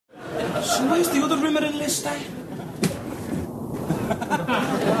So where's the other rumour in Lister?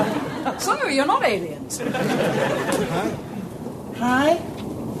 So you're not aliens. Hi. Hi.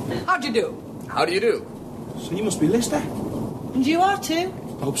 How'd you do? How do you do? So you must be Lister? And you are too?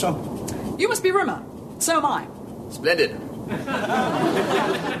 I hope so. You must be Rimmer. So am I. Splendid.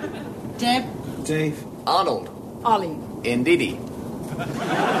 Deb? Dave. Arnold. Arlene. Indeedy.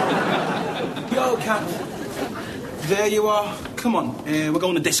 Yo, Cap. There you are. Come on, we're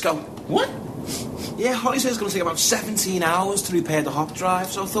going to disco. What? Yeah, Holly says it's going to take about 17 hours to repair the hop drive,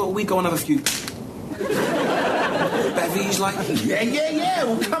 so I thought we'd go and have a few bevies, like. Yeah.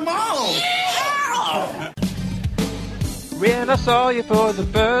 Well, come on. Yeah! When I saw you for the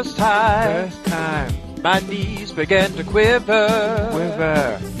first time, my knees began to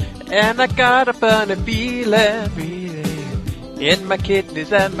quiver, and I got a funny feeling in my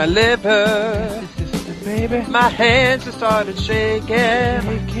kidneys and my liver. Baby, my hands just started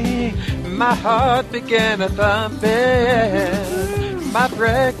shaking, my heart began a thumping, my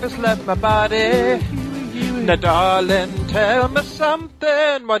breakfast left my body. Now, darling, tell me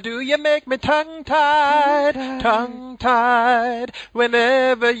something. Why do you make me tongue-tied,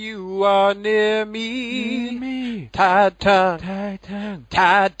 whenever you are near me? Tied tongue,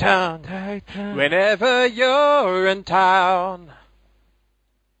 whenever you're in town.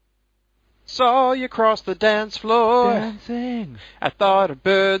 Saw you cross the dance floor, dancing. I thought of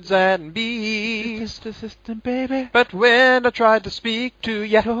birds and bees, baby. But when I tried to speak to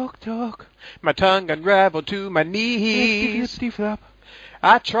you, talk, my tongue unraveled to my knees.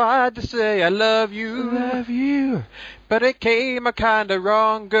 I tried to say I love you, but it came a kinda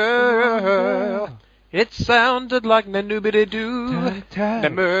wrong, girl. It sounded like na-noobity-doo,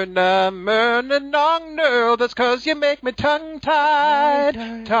 na-murna-nong-no. That's 'cause you make me tongue-tied,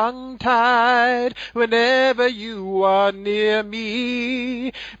 whenever you are near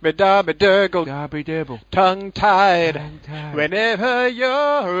me. Me-da-me-durgle, tongue-tied, whenever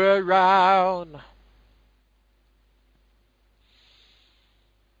you're around.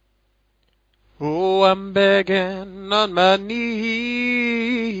 Oh, I'm begging on my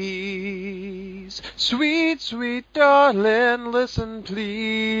knees. Sweet, sweet darling, listen please,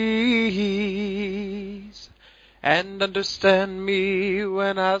 and understand me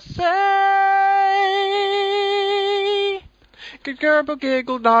when I say, gerbil,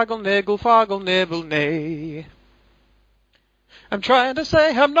 giggle, noggle, niggle, foggle, nibble, nay. I'm trying to say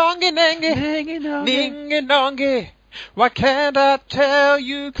I'm nongy, ningy, nongy. Why can't I tell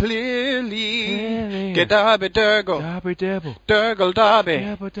you clearly? Get-dobby durgle, durgle dobby,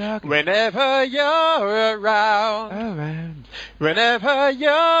 whenever you're around. Whenever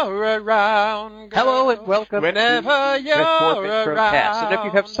you're around. Girl. Hello and welcome whenever to you're Broadcast. And if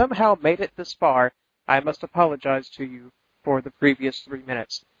you have around. somehow made it this far, I must apologize to you for the previous 3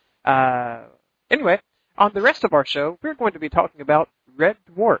 minutes. Anyway, on the rest of our show, we're going to be talking about Red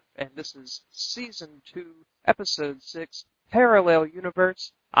Dwarf, and this is Season 2, Episode 6, Parallel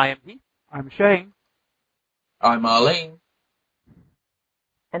Universe. I am Heath. I'm Shane. I'm Arlene.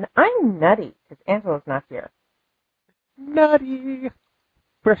 And I'm Nutty, because Angela's not here. Nutty!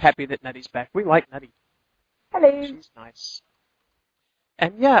 We're happy that Nutty's back. We like Nutty. Hello. She's nice.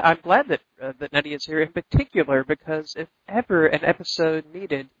 And yeah, I'm glad that that Nutty is here in particular, because if ever an episode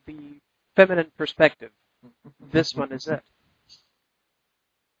needed the feminine perspective, this one is it.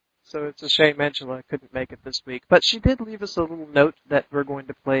 So it's a shame Angela couldn't make it this week. But she did leave us a little note that we're going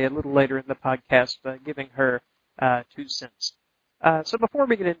to play a little later in the podcast, giving her 2 cents. So before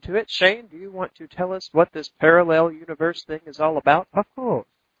we get into it, Shane, do you want to tell us what this parallel universe thing is all about? Of course.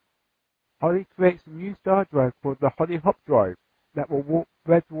 Holly creates a new star drive called the Holly Hop Drive that will warp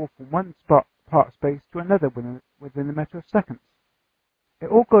Red Dwarf from one part of space to another within a matter of seconds. It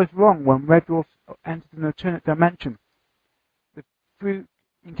all goes wrong when Red Dwarf enters an alternate dimension. The crew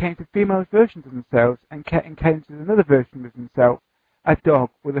encounter female versions of themselves and encounters another version of themselves, a dog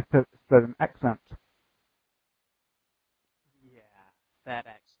with a southern accent. Yeah, that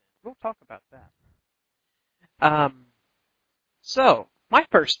accent. We'll talk about that. So, my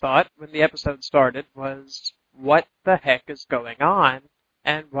first thought when the episode started was, what the heck is going on,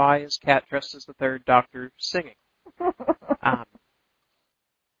 and why is Cat dressed as the Third Doctor singing?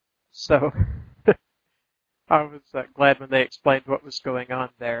 So, I was glad when they explained what was going on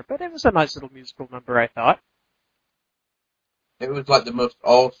there, but it was a nice little musical number, I thought. It was like the most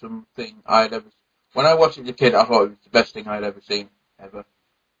awesome thing I'd ever seen. When I watched it as a kid, I thought it was the best thing I'd ever seen, ever.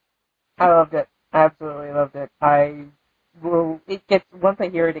 I loved it. I absolutely loved it. Once I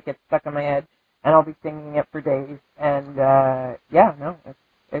hear it, it gets stuck in my head, and I'll be singing it for days. And,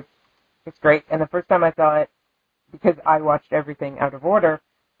 it's great. And the first time I saw it, because I watched everything out of order,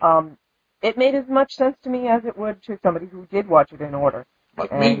 it made as much sense to me as it would to somebody who did watch it in order.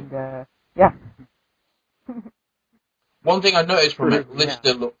 Like me. Yeah. One thing I noticed from it, Yeah.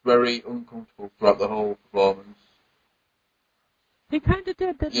 Lister looked very uncomfortable throughout the whole performance. He kind of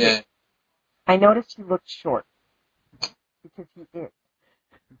did, didn't Yeah. I noticed he looked short. Because he is.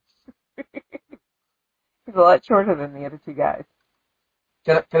 He's a lot shorter than the other two guys.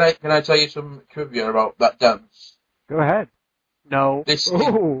 Can I tell you some trivia about that dance? Go ahead. he? No. This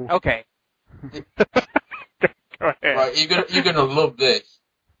Oh. Okay. Go ahead. right, you're gonna love this.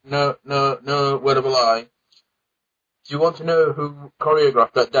 No word of a lie. Do you want to know who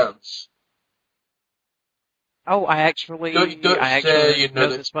choreographed that dance? Oh, I actually Don't say you know know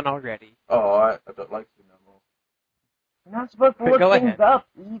that- this one already. Oh, I don't like you no more. You're not supposed to But look go things ahead. up,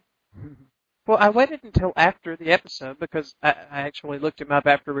 Eve. Well, I waited until after the episode because I actually looked him up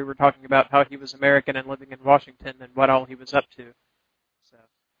after we were talking about how he was American and living in Washington and what all he was up to. So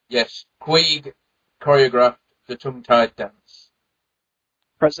Yes, Queeg choreographed the tongue-tied dance.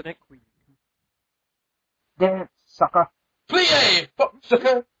 President Queen. Dance, sucker. Plie, fuck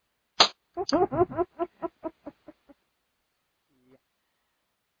sucker!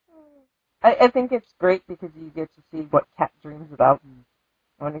 I think it's great because you get to see what Cat dreams about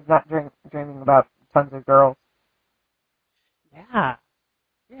when he's not dreaming about tons of girls. Yeah.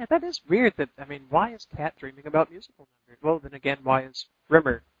 Yeah, that is weird why is Kat dreaming about musical numbers? Well, then again, why is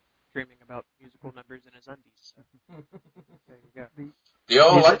Rimmer dreaming about musical numbers in his undies? So, there you go. They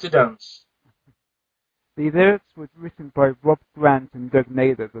all like to dance. The lyrics was written by Rob Grant and Doug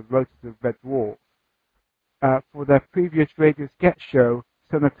Naylor, the writers of Red Dwarf, for their previous radio sketch show,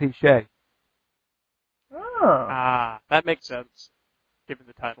 Son of Cliché. Oh. Ah, that makes sense, given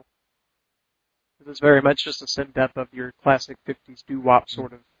the title. This is very much just a send-up of your classic 50s doo-wop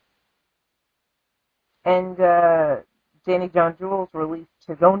sort of. And Danny John Jules released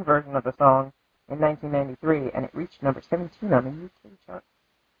his own version of the song in 1993, and it reached number 17 on the UK chart.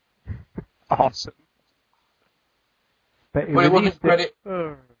 Awesome. But he But it wasn't released it,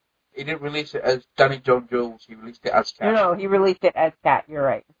 credit. He didn't release it as Danny John Jules. He released it as Cat. No, he released it as Cat, you're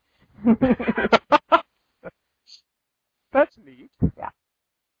right. That's neat. Yeah.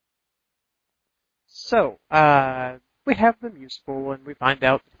 So, we have the musical, and we find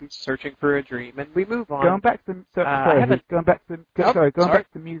out that he's searching for a dream, and we move on. going back to the, I haven't- going back to the, Oh, sorry, going sorry. back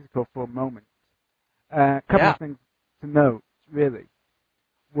to the musical for a moment. A couple Yeah. of things to note, really,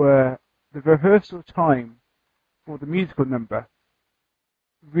 were the rehearsal time for the musical number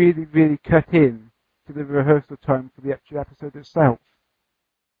really, really cut in to the rehearsal time for the actual episode itself.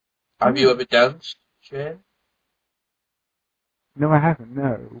 Have you ever danced, Shane? No, I haven't,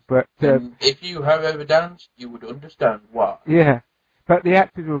 no, but And if you have ever danced, you would understand why. yeah, but the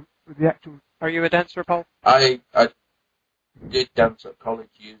actors were the actual. Are you a dancer, Paul? I did dance at college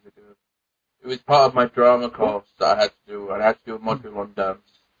years ago. It was part of my drama course that I had to do. I had to do a module on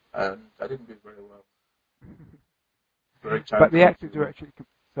dance, and I didn't do very well. Very But the actors were actually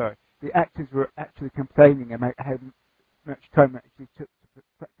the actors were actually complaining about how much time it actually took to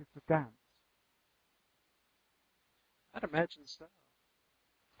practice the dance. I'd imagine so.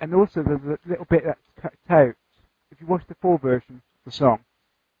 And also there's a little bit that's cut out. If you watch the full version of the song,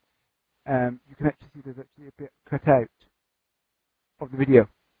 you can actually see there's actually a bit cut out of the video.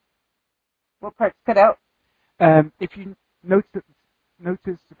 What part's cut out? If you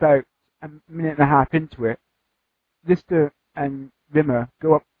notice about a minute and a half into it, Lister and Rimmer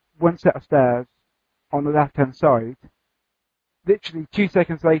go up one set of stairs on the left-hand side. Literally 2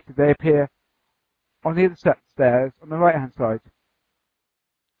 seconds later, they appear on the other set of stairs on the right-hand side.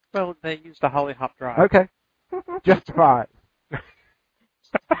 Well, they used a Holly Hop drive. Okay, justified.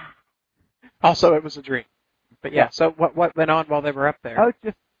 Also, it was a dream. But yeah, so what went on while they were up there? Oh,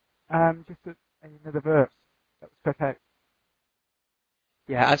 just another verse that was cut out.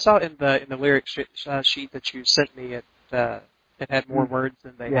 Yeah, I saw in the lyrics sheet that you sent me, it had more words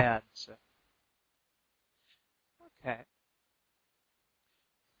than they Yeah. had. So. Okay.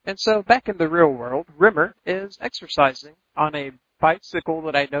 And so back in the real world, Rimmer is exercising on a bicycle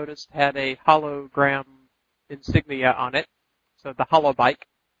that I noticed had a hologram insignia on it, so the holo bike.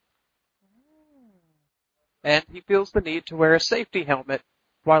 And he feels the need to wear a safety helmet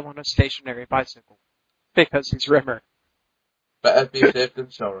while on a stationary bicycle, because he's Rimmer. Better be safe than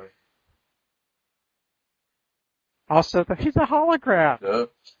sorry. Also, he's a hologram. So,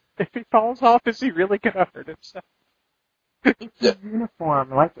 If he falls off, is he really going to hurt himself? It's a uniform.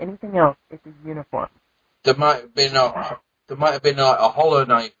 Like anything else, it's a uniform. there might have been like a hollow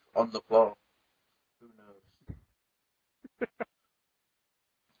knife on the floor. Who knows?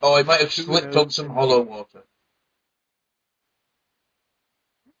 Oh, he might have slipped on some hollow water.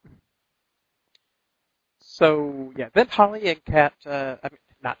 So, yeah, then Holly and Kat,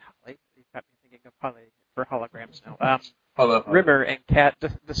 not Holly, you've got me thinking of Holly for holograms now. Hello. Rimmer and Kat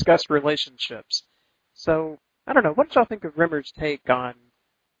discuss relationships. So, I don't know, what did y'all think of Rimmer's take on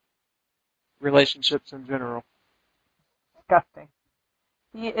relationships in general? Disgusting.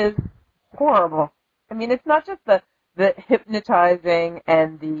 He is horrible. I mean, it's not just the hypnotizing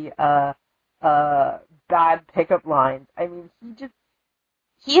and the bad pickup lines. I mean,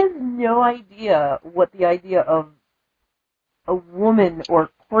 he has no idea what the idea of a woman or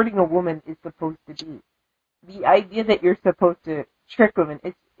courting a woman is supposed to be. The idea that you're supposed to trick women,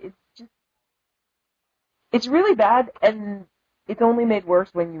 it's really bad, and it's only made worse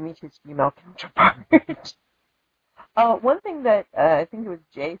when you meet his female counterpart. One thing that I think it was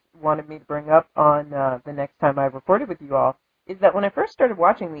Jace wanted me to bring up on the next time I recorded with you all is that when I first started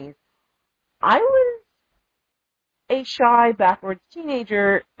watching these, I was a shy, backwards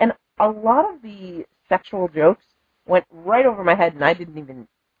teenager, and a lot of the sexual jokes went right over my head, and I didn't even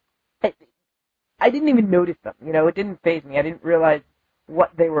notice them. You know, it didn't faze me. I didn't realize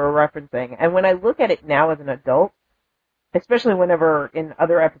what they were referencing. And when I look at it now as an adult, especially whenever in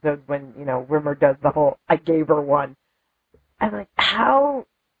other episodes when, you know, Rimmer does the whole "I gave her one," I'm like, how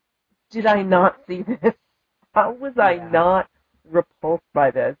did I not see this? How was I not repulsed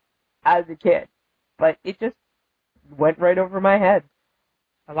by this as a kid? But it just went right over my head.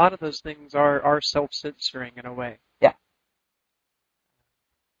 A lot of those things are self-censoring in a way. Yeah.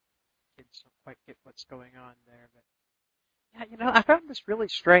 Kids don't quite get what's going on there, but yeah, you know, I found this really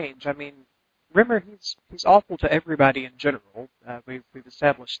strange. I mean, Rimmer, he's awful to everybody in general. We've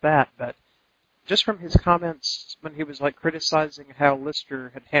established that, but just from his comments when he was like criticizing how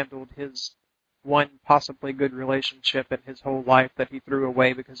Lister had handled his one possibly good relationship in his whole life that he threw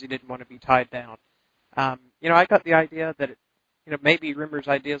away because he didn't want to be tied down. You know, I got the idea that, you know, maybe Rimmer's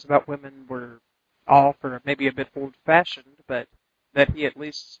ideas about women were off or maybe a bit old-fashioned, but that he at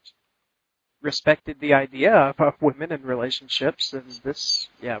least respected the idea of women and relationships, and this,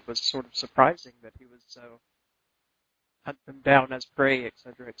 was sort of surprising that he was so hunt them down as prey,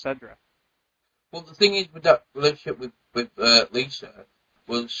 etc., etc. Well, the thing is with that relationship with Lisa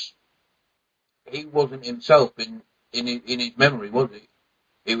was he wasn't himself in his memory, was he?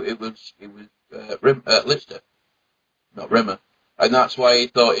 It was Lister, not Rimmer, and that's why he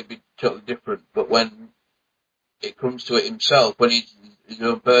thought it'd be totally different. But when it comes to it himself, when he's his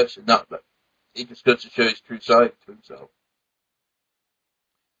own person, that he just goes to show his true side to himself.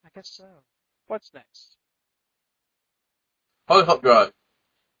 I guess so. What's next? Holly Hop Drive.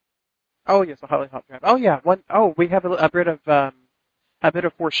 Oh yes, the Holly Hop Drive. Oh yeah, we have a bit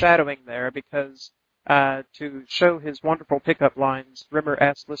of foreshadowing there because to show his wonderful pickup lines, Rimmer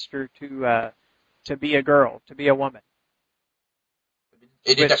asked Lister to be a girl, to be a woman.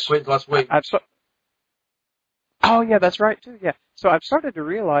 He did that quiz last week. Oh yeah, that's right too. Yeah. So I've started to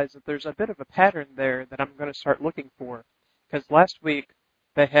realize that there's a bit of a pattern there that I'm going to start looking for, because last week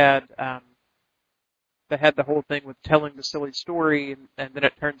they had the whole thing with telling the silly story, and then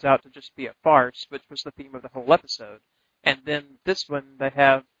it turns out to just be a farce, which was the theme of the whole episode. And then this one they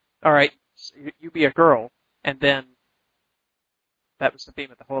have, all right, you be a girl, and then that was the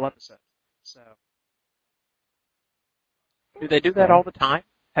theme of the whole episode. So, do they do that all the time?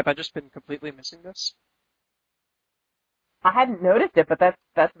 Have I just been completely missing this? I hadn't noticed it, but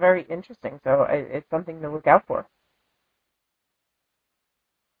that's very interesting. So it's something to look out for.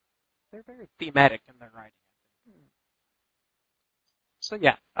 They're very thematic in their writing. So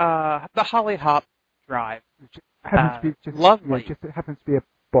yeah, the Holly Hop Drive. Happens to be just lovely. Yeah, it happens to be a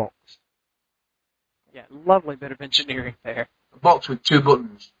box. Yeah, lovely bit of engineering there. A box with 2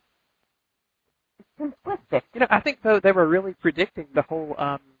 buttons. Simplistic. You know, I think though they were really predicting the whole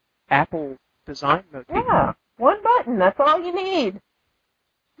Apple design motif. Yeah, one button. That's all you need.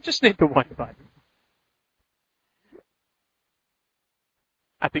 You just need the one button.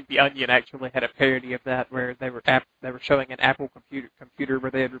 I think The Onion actually had a parody of that where they were showing an Apple computer where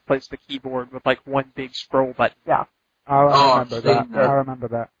they had replaced the keyboard with like one big scroll button. Yeah. I remember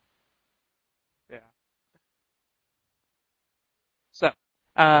that. Yeah. So,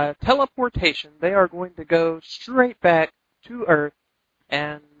 teleportation. They are going to go straight back to Earth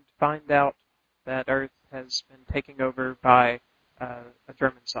and find out that Earth has been taken over by a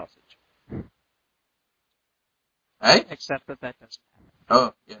German sausage. Hey? Except that doesn't happen.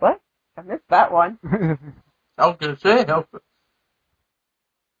 Oh, yeah. What? I missed that one. I was going to say,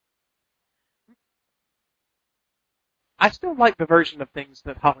 I still like the version of things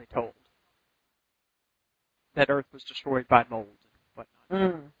that Holly told. That Earth was destroyed by mold and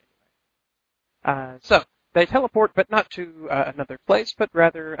whatnot. Anyway. So, they teleport, but not to another place, but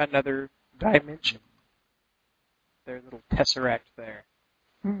rather another dimension. their little tesseract there.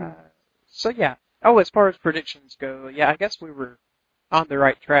 Hmm. So yeah. Oh, as far as predictions go, yeah, I guess we were on the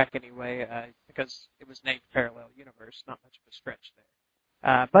right track anyway, because it was named Parallel Universe, not much of a stretch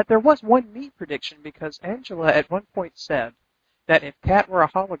there. But there was one neat prediction because Angela at one point said that if Cat were a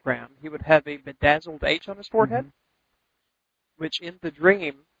hologram, he would have a bedazzled H on his forehead, which in the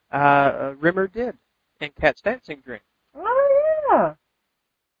dream, Rimmer did in Cat's dancing dream. Oh, yeah. It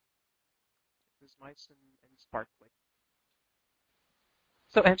was nice and sparkly.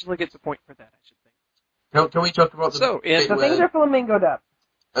 So Angela gets a point for that, I should think. Can we talk about the bit So things where, are flamingoed up.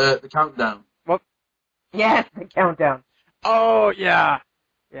 the countdown? Yes, the countdown. Oh, yeah.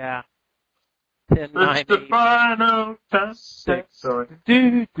 Yeah. 10, 9, It's the 8, final countdown. 6. Sorry.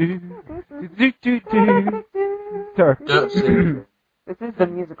 Do, do, do, do, do. Sorry. Don't sing. This is the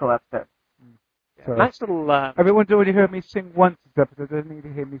musical episode. Sorry. Nice little, Everyone's already heard me sing once this episode. They don't need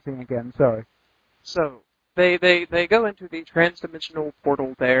to hear me sing again. Sorry. so, they go into the transdimensional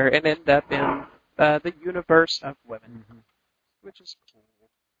portal there and end up in the universe of women, which is cool.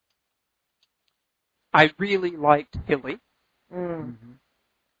 I really liked Hilly. Mm.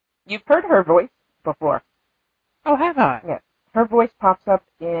 You've heard her voice before. Oh, have I? Yes. Her voice pops up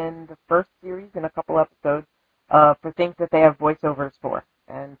in the first series in a couple episodes for things that they have voiceovers for,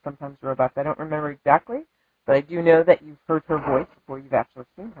 and sometimes robots. I don't remember exactly, but I do know that you've heard her voice before you've actually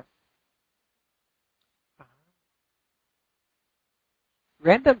seen her.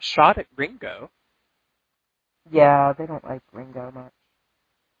 Random shot at Ringo. Yeah, they don't like Ringo much.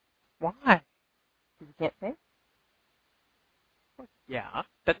 Why? You can't sing? Yeah,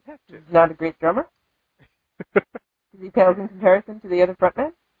 doesn't have to. He's not a great drummer? Does he pales in comparison to the other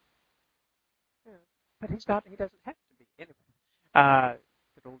frontmen? But he's not. He doesn't have to be anyway.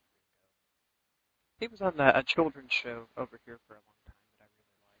 Good old Ringo. He was on a children's show over here for a long time that I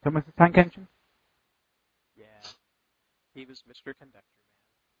really liked. Thomas the Tank Engine? Yeah, he was Mr. Conductor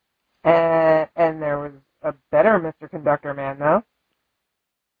And there was a better Mr. Conductor Man, though.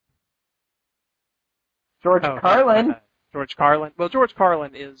 George Man. Carlin. George Carlin. Well, George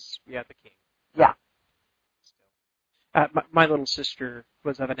Carlin is the king. Yeah. My little sister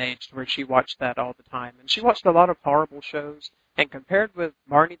was of an age where she watched that all the time, and she watched a lot of horrible shows. And compared with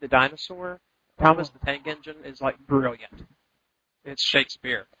Barney the Dinosaur, Thomas the Tank Engine is like brilliant. It's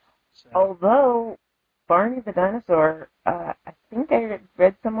Shakespeare. So. Although Barney the Dinosaur, I think I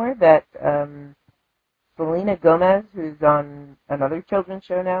read somewhere that Selena Gomez, who's on another children's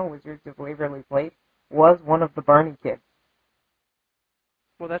show now, Wizards of Waverly Place, was one of the Barney kids.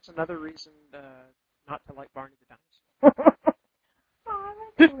 Well, that's another reason not to like Barney the Dinosaur. Oh, I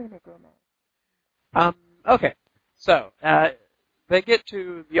like Selena Gomez. Okay, so they get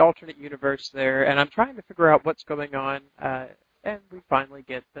to the alternate universe there, and I'm trying to figure out what's going on, and we finally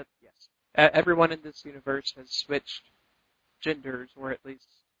get that, yes, everyone in this universe has switched genders, or at least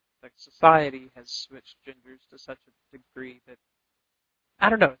the society has switched genders to such a degree that, I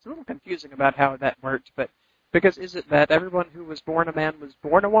don't know, it's a little confusing about how that worked, but because is it that everyone who was born a man was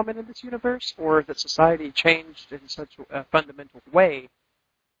born a woman in this universe, or that society changed in such a fundamental way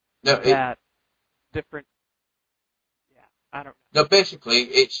that different... Yeah, I don't know. No, basically,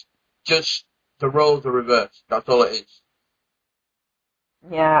 it's just the roles are reversed. That's all it is.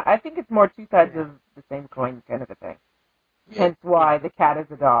 Yeah, I think it's more two sides of the same coin kind of a thing. Yeah. Hence why the cat is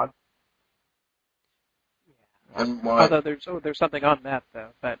a dog. And why? Although there's something on that, though.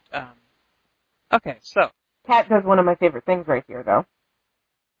 But, okay, so... Cat does one of my favorite things right here, though.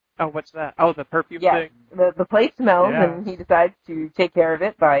 Oh, what's that? Oh, the perfume Yeah, thing? the place smells, Yeah. and he decides to take care of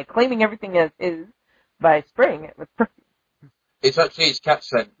it by claiming everything as is by spraying it with perfume. It's actually his cat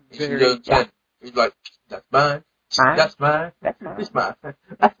scent. It's his Very- own scent. He's like, that's mine. Mine. That's mine. That's mine. It's mine.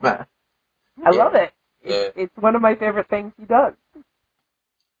 That's mine. I love it. Yeah. It's one of my favorite things he does.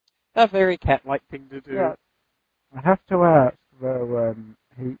 A very cat-like thing to do. Yeah. I have to ask, though,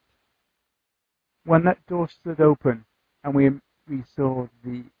 Heat, when that door stood open and we saw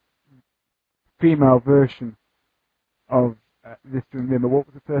the female version of Lister and Rimmer, what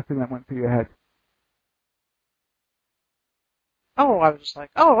was the first thing that went through your head? Oh, I was just like,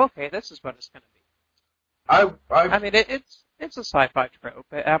 oh, okay, this is what it's going to be. I mean, it's a sci-fi trope.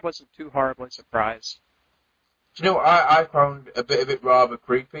 I wasn't too horribly surprised. Do you know what I found a bit of it rather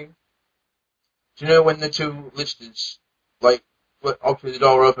creepy? Do you know when the two listeners, like, obviously the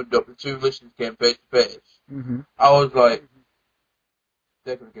door opened up, the two listeners came face to face? Mm-hmm. I was like,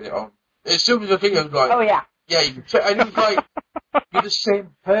 they're going to get it on. As soon as I think I was like, Oh, yeah. yeah, you can check, and it was like, you're the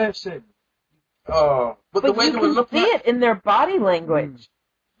same person. Oh, but the But way you they were can looking see at it in their body language.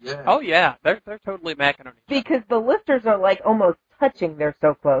 yeah. Oh, yeah, they're totally macking on each other. Because the listers are, like, almost touching. They're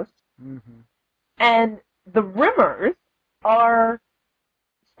so close. Mm-hmm. And the Rimmers are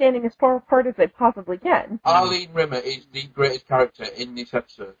standing as far apart as they possibly can. Arlene Rimmer is the greatest character in this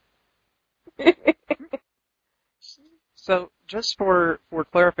episode. So, just for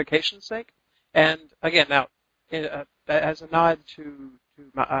clarification's sake, and again, now, as a nod to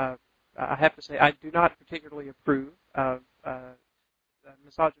my, I have to say, I do not particularly approve of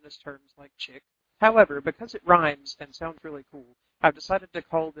misogynist terms like chick. However, because it rhymes and sounds really cool, I've decided to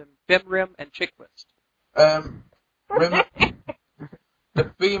call them Femrim and Chicklist. Rimmer,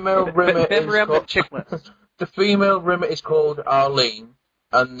 the female Rimmer Femrim is called, and Chicklist. the female Rimmer is called Arlene,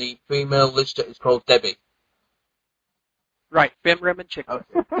 and the female Lister is called Debbie. Right, Femrim and Chicklist.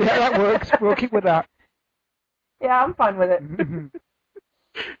 Yeah, that works. We'll keep with that. Yeah, I'm fine with it.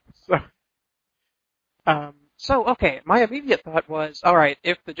 So, okay, my immediate thought was, all right,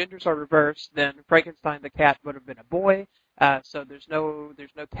 if the genders are reversed, then Frankenstein the cat would have been a boy. So there's no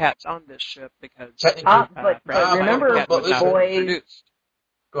cats on this ship because but remember, the cat was not boys introduced.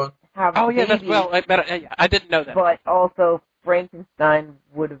 Go on. have Oh yeah, babies, I didn't know that. but also Frankenstein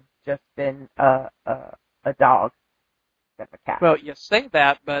would have just been a dog instead of a cat. Well, you say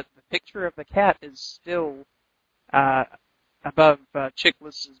that, but the picture of the cat is still above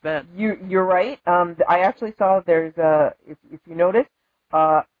Chicklist's bed. You're right. I actually saw there's if you notice,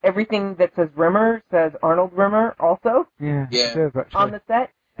 everything that says Rimmer says Arnold Rimmer also Yeah. it does, actually. on the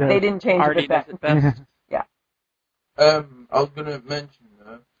set. Yeah. They didn't change Artie the does set. it best. I was going to mention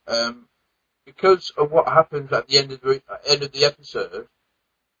though, because of what happens at the end of the episode,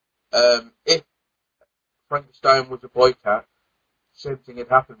 if Frankenstein was a boy cat, same thing had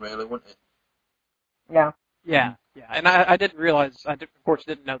happened, really, wouldn't it? Yeah. Yeah, and I didn't realize, of course,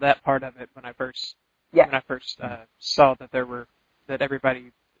 didn't know that part of it when I first saw that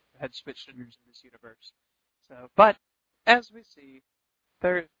everybody had switched genders in this universe. So, but as we see,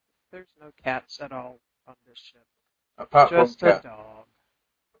 there's no cats at all on this ship. Apart Just from a cat. dog.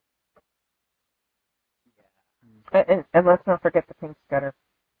 And let's not forget the pink scudder.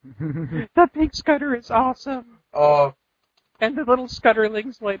 The pink scudder is awesome, Oh, and the little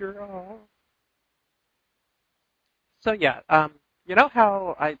scudderlings later. Oh. So yeah, you know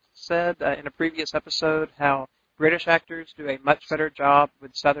how I said in a previous episode how British actors do a much better job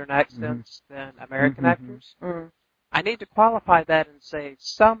with Southern accents than American actors? Mm. I need to qualify that and say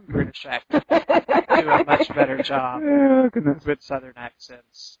some British actors do a much better job Oh, goodness. with Southern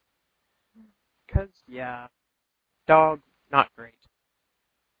accents. Because, yeah, dog, not great.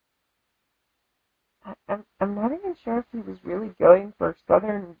 I'm not even sure if he was really going for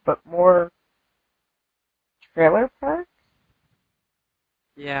Southern, but more trailer park.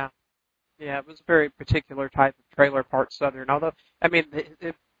 Yeah, it was a very particular type of trailer park Southern. Although, I mean,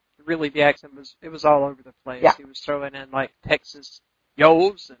 really the accent was all over the place. Yeah. He was throwing in like Texas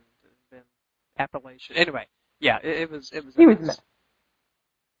yo's and then Appalachian. Anyway, yeah, it was. He was a mess.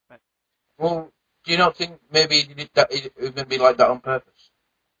 well, do you not think maybe he did that? It was going to be like that on purpose?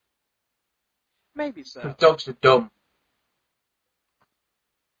 Maybe so. Because dogs are dumb.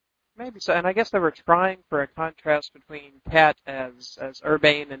 Maybe so. And I guess they were trying for a contrast between Cat as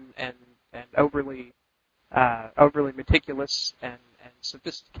urbane and overly meticulous and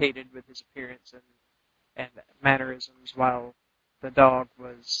sophisticated with his appearance and mannerisms, while the dog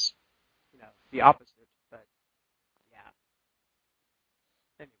was, the opposite. But yeah.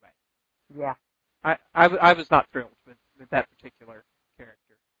 Anyway, Yeah. I was not thrilled with that particular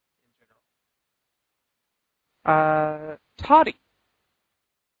character in general. Toddy.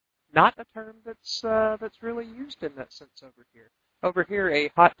 Not a term that's really used in that sense over here. Over here, a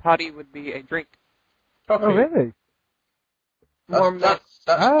hot toddy would be a drink. Toddy. Oh, really? That's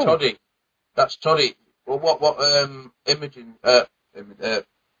Oh. Toddy. That's Toddy. Well, what Imogen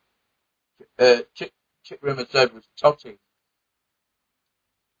Chick Rimmer said was Totty.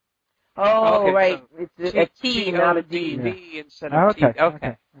 Oh, Okay, right. so It's a T, not a D. D instead Oh, of T. okay.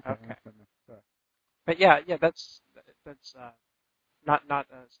 Okay. Sorry. But yeah, that's not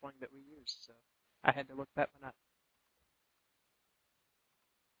a slang that we use, so I had to look that one up.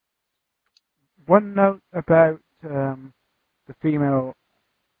 One note about the female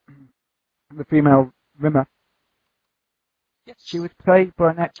Rimmer. Yes. She was played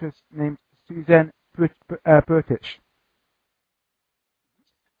by an actress named Suzanne Burtich,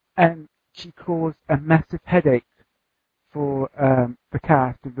 and she caused a massive headache for the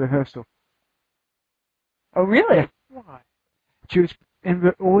cast in rehearsal. Oh, really? Why? She was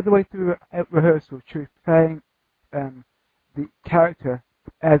all the way through rehearsal. She was playing the character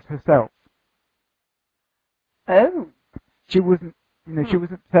as herself. Oh. She wasn't, she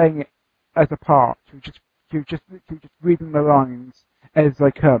wasn't playing it as a part. She was just literally just reading the lines as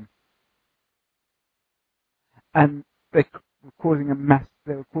they come. and they were causing a mess.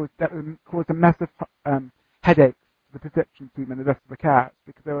 That would cause a massive headache to the production team and the rest of the cast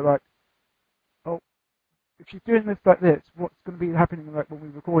because they were like, "Oh, if she's doing this like this, what's going to be happening like when we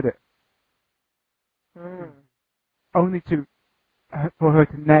record it?" Only for her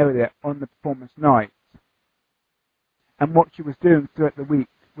to nail it on the performance night. And what she was doing throughout the week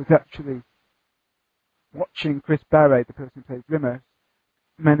was actually watching Chris Barre, the person who plays Rimmer,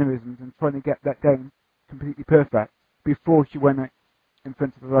 mannerisms and trying to get that down completely perfect before she went out in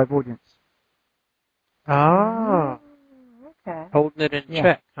front of the live audience. Ah. Okay. Holding it in Yeah.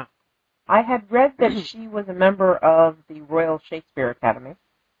 check, huh? I had read that she was a member of the Royal Shakespeare Academy.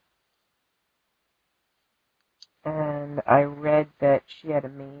 And I read that she had a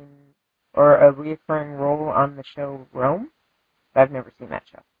recurring role on the show Rome. But I've never seen that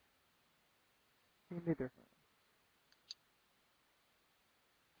show. Me neither.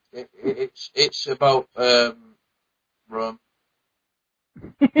 It's about Rome.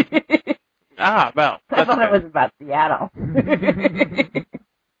 Ah, well. I thought it was about Seattle.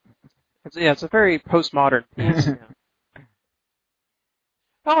 It's a very postmodern piece. Yeah.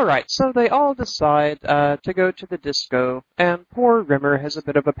 All right, so they all decide to go to the disco, and poor Rimmer has a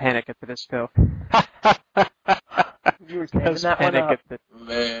bit of a panic at the disco. You were saving Does that one panic up.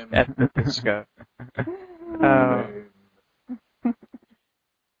 Lame. at the disco.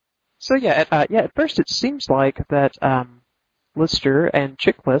 So at first it seems like that Lister and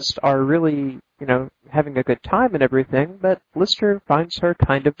Chicklist are really, having a good time and everything, but Lister finds her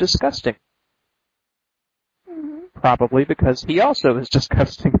kind of disgusting. Probably because he also is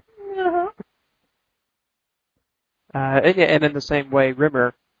disgusting. And in the same way,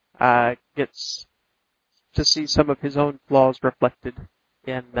 Rimmer gets to see some of his own flaws reflected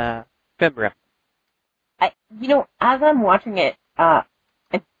in Fimria. As I'm watching it, I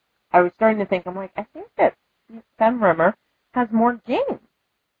was starting to think, I'm like, I think that Femrimmer has more game.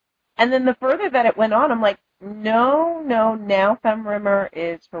 And then the further that it went on, I'm like, no, now Femrimmer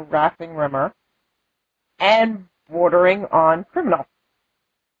is harassing Rimmer and bordering on criminal.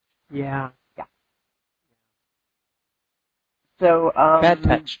 Yeah. So, Bad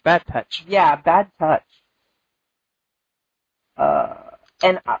touch. Yeah, bad touch.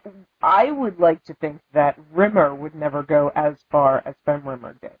 And I would like to think that Rimmer would never go as far as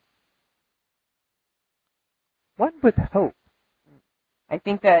Femrimmer did. One would hope. I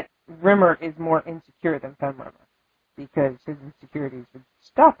think that Rimmer is more insecure than Femrimmer because his insecurities would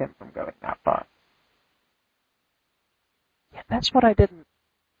stop him from going that far. Yeah, that's what I didn't.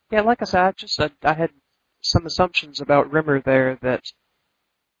 Yeah, like I said, I had some assumptions about Rimmer there that,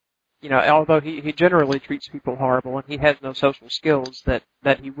 although he generally treats people horrible and he has no social skills, that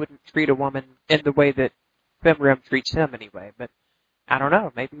he wouldn't treat a woman in the way that Femrim treats him anyway. But I don't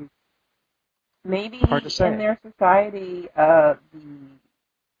know, Maybe hard to say. in their society, the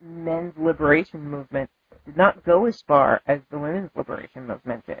men's liberation movement did not go as far as the women's liberation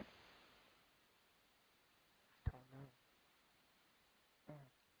movement did.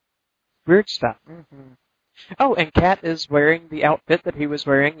 Weird stuff. Mm-hmm. Oh, and Kat is wearing the outfit that he was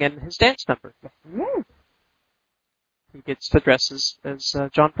wearing in his dance number. Yes. He gets to dress as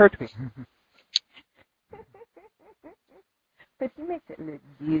John Pertwee. But he makes it look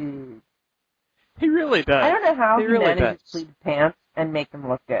good. He really does. I don't know how he really manages does. pleated pants and make them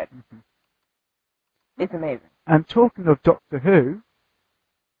look good. It's amazing. And talking of Doctor Who,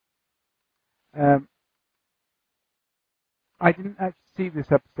 I didn't actually see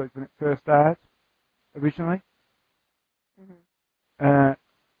this episode when it first aired, originally.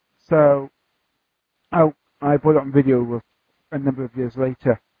 So, I bought it on video a number of years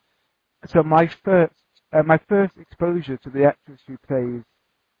later. So my first exposure to the actress who plays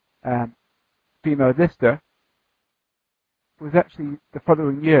female Lister was actually the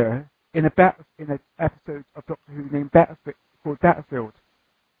following year in an episode of Doctor Who named called Battlefield,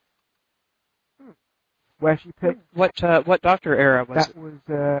 where she played. What Doctor era was That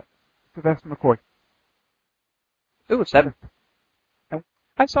was Sylvester McCoy. it? Ooh, 7th. Oh.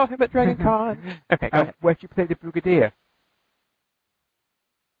 I saw him at Dragon Con. Okay, go ahead. Where she played a brigadier.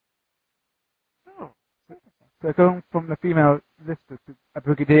 Oh. So going from the female Lister to a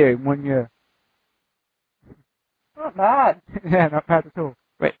brigadier in 1 year. Not bad. Yeah, not bad at all.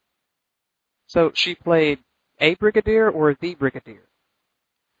 So she played a brigadier or the brigadier?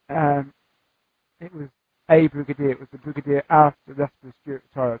 It was a brigadier. It was the brigadier after Lester Stewart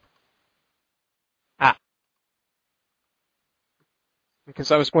retired.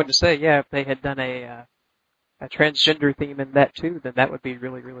 Because I was going to say, yeah, if they had done a transgender theme in that too, then that would be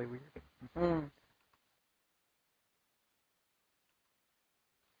really, really weird.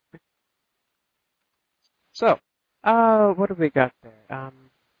 So, what have we got there?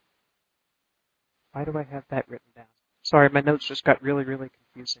 Why do I have that written down? Sorry, my notes just got really, really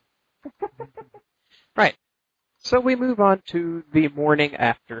confusing. Right. So we move on to the morning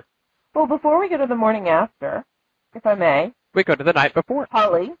after. Well, before we go to the morning after, if I may, We go to the night before.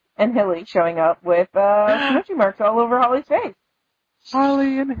 Holly and Hilly showing up with smudgy marks all over Holly's face.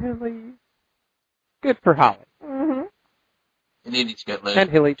 Holly and Hilly. Good for Holly. Mm-hmm. He needed to get laid. And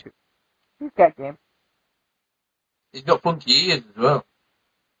Hilly, too. He's got game. He's got funky ears as well.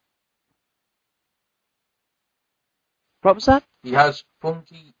 What was that? He has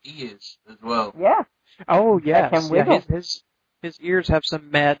funky ears as well. Yeah. Oh, yes. can Yeah, wiggle. his ears have some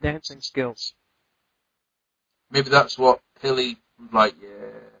mad dancing skills. Maybe that's what Hilly was like, yeah.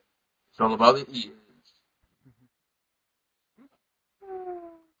 It's all about the ears.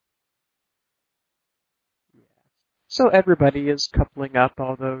 So everybody is coupling up,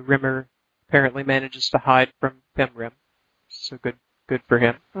 although Rimmer apparently manages to hide from Fimrim. So good for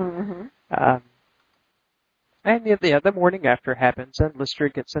him. Mm-hmm. And the morning after happens, and Lister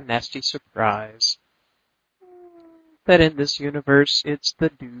gets a nasty surprise. That in this universe, it's the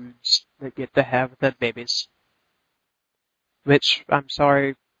dudes that get to have the babies. Which, I'm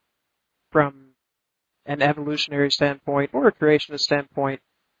sorry, from an evolutionary standpoint or a creationist standpoint,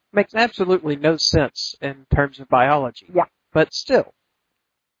 makes absolutely no sense in terms of biology. Yeah. But still.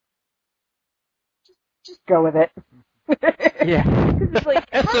 Just go with it. Yeah. It's like,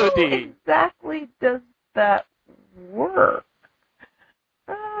 how SOD. exactly does that work?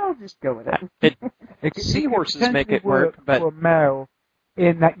 I'll just go with it. Seahorses could make it potentially work, but for a male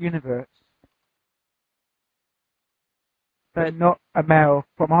in that universe, but not a male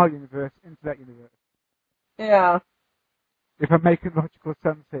from our universe into that universe. Yeah. If I'm making logical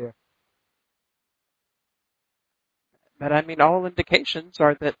sense here. But I mean, all indications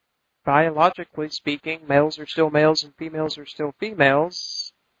are that biologically speaking, males are still males and females are still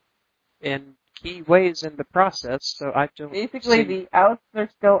females in key ways in the process. So I don't Basically, see... the outs are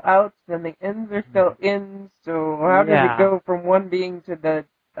still outs, and the ins are still ins. So how does Yeah. it go from one being to the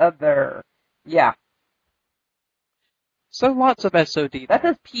other? Yeah, So lots of SOD. that's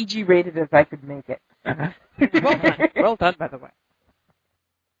as PG rated as I could make it. Well done. Well done, by the way.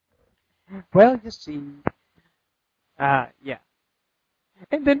 Well, you see. Yeah.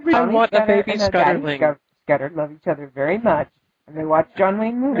 And then we Tony want a Scudder baby and her daddy Scudderling. Scudder love each other very much, and they watch John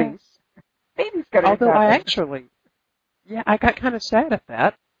Wayne movies. Baby Scudder. Although I actually, I got kind of sad at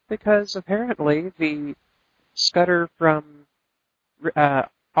that, because apparently the Scudder from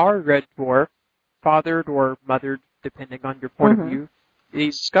our Red Dwarf, fathered or mothered, depending on your point of view,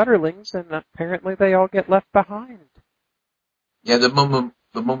 these Scudderlings, and apparently they all get left behind. Yeah, the mum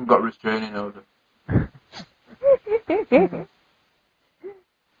got restraining order. I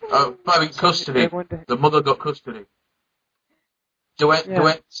mean, custody. The mother got custody. They went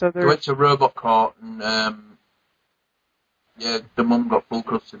to robot court, and the mum got full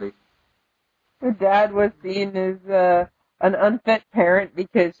custody. Her dad was seen as an unfit parent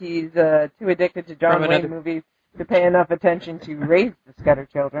because he's too addicted to John Wayne movies to pay enough attention to raise the Scudder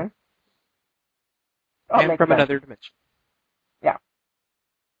children. And from another dimension. Yeah.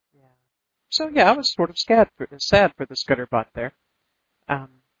 So I was sort of sad for the Scudderbot there.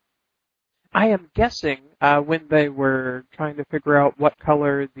 I am guessing when they were trying to figure out what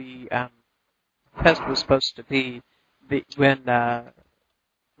color the test was supposed to be, when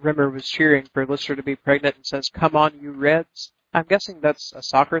Rimmer was cheering for Lister to be pregnant and says, "Come on, you Reds." I'm guessing that's a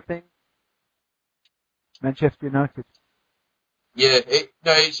soccer thing. Manchester United. Yeah,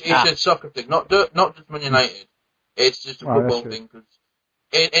 it's a soccer thing, not just Man United. It's just a football thing, because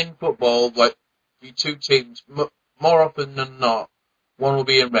in football, like, the two teams, more often than not, one will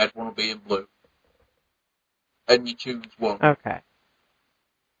be in red, one will be in blue. And you choose one. Okay.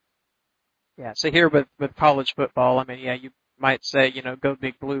 Yeah, so here with college football, I mean, you might say, go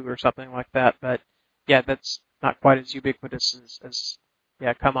Big Blue or something like that, but that's not quite as ubiquitous as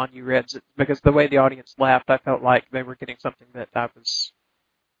come on you Reds, because the way the audience laughed, I felt like they were getting something that I was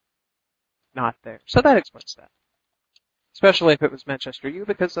not there. So that explains that. Especially if it was Manchester U,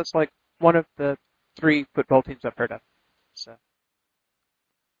 because that's like one of the 3 football teams I've heard of. So.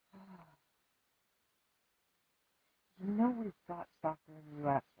 You know we've got soccer in the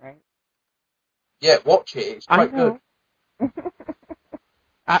U.S., right? Yeah, watch it. It's quite good.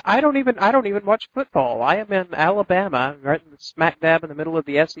 I don't even watch football. I am in Alabama, right in the smack dab in the middle of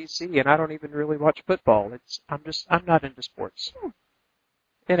the SEC, and I don't even really watch football. I'm not into sports.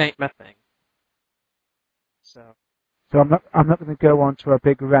 It ain't my thing. So I'm not going to go on to a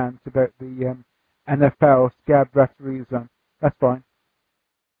big rant about the NFL scab referees. That's fine.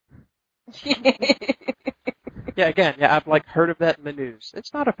 I've like heard of that in the news.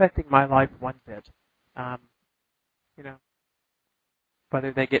 It's not affecting my life one bit. You know,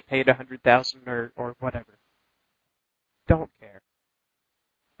 whether they get paid $100,000 or whatever, don't care.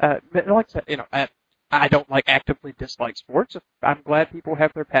 But like I said, you know, I don't like actively dislike sports. I'm glad people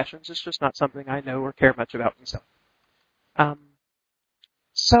have their passions. It's just not something I know or care much about myself.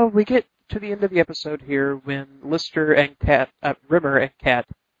 So we get to the end of the episode here when Lister and Rimmer and Kat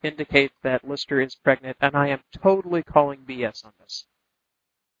indicate that Lister is pregnant, and I am totally calling BS on this.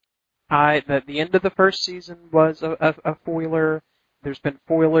 The end of the first season was a foiler. There's been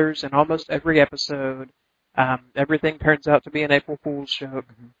foilers in almost every episode. Everything turns out to be an April Fool's joke.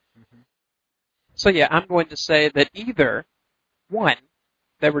 So yeah, I'm going to say that either, one,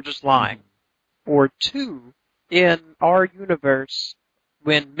 they were just lying, or two, in our universe,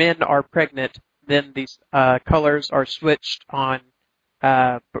 when men are pregnant, then these colors are switched on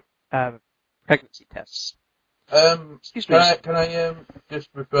pregnancy tests. Excuse me. Can I just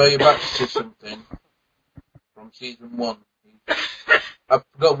refer you back to something from season 1? I've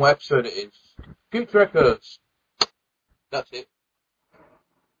forgotten what episode it is. Future Echoes. That's it.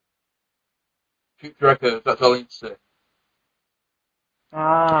 Future Echoes. That's all I need to say.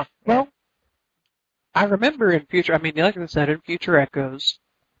 Well, I remember in Future, like I said, in Future Echoes,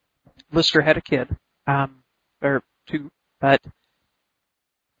 Lister had a kid, or two, but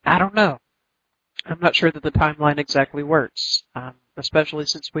I don't know. I'm not sure that the timeline exactly works, especially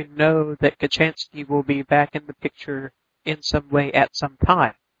since we know that Kachansky will be back in the picture in some way at some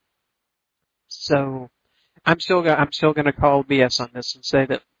time. So I'm still gonna call BS on this and say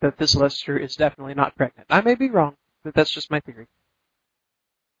that this Lister is definitely not pregnant. I may be wrong, but that's just my theory.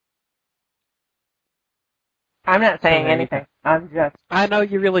 I'm not saying anything. I know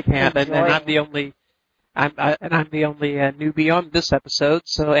you really can't, and enjoying. I'm the only newbie on this episode,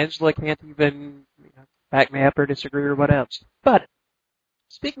 so Angela can't even back me up or disagree or what else. But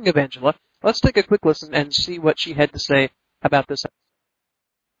speaking of Angela, let's take a quick listen and see what she had to say about this episode.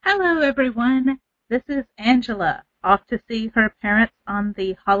 Hello, everyone. This is Angela, off to see her parents on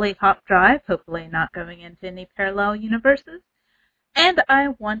the Holly Hop Drive, hopefully not going into any parallel universes. And I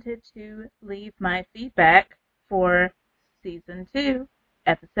wanted to leave my feedback for Season 2,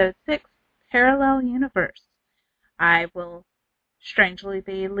 Episode 6, Parallel Universe. I will strangely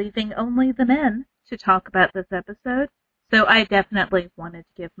be leaving only the men to talk about this episode, so I definitely wanted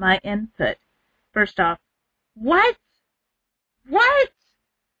to give my input. First off, what?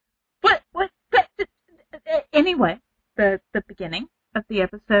 Anyway, the beginning of the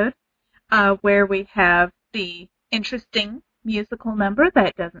episode, where we have the interesting musical number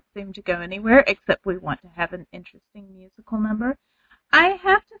that doesn't seem to go anywhere, except we want to have an interesting musical number. I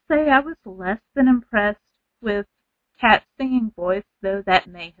have to say I was less than impressed with Kat's singing voice, though that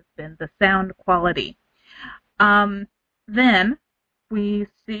may have been the sound quality. Then we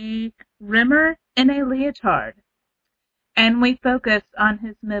see Rimmer in a leotard, and we focus on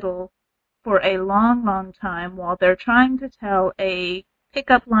his middle for a long, long time while they're trying to tell a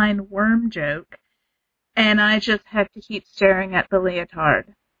pickup line worm joke, and I just have to keep staring at the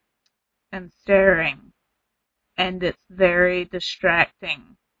leotard and staring, and it's very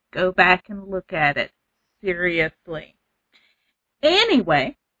distracting. Go back and look at it. Seriously.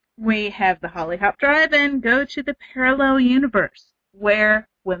 Anyway, we have the Holly Hop Drive and go to the parallel universe where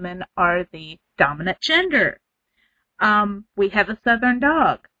women are the dominant gender. We have a southern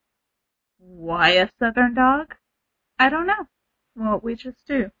dog. Why a southern dog? I don't know. Well, we just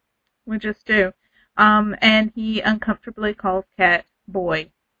do. And he uncomfortably calls Kat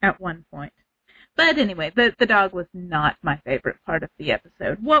boy at one point. But anyway, the dog was not my favorite part of the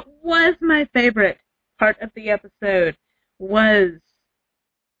episode. What was my favorite part of the episode was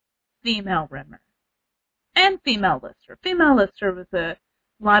female Rimmer and female Lister. Female Lister was a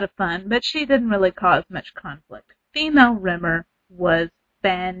lot of fun, but she didn't really cause much conflict. Female Rimmer was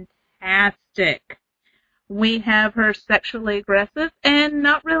fantastic. We have her sexually aggressive and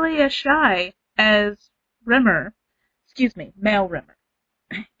not really as shy as male Rimmer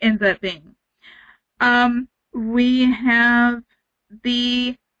ends up being. We have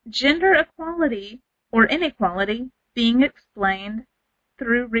the gender equality or inequality being explained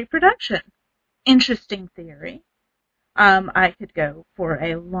through reproduction. Interesting theory. I could go for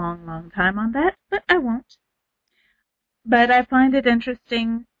a long, long time on that, but I won't. But I find it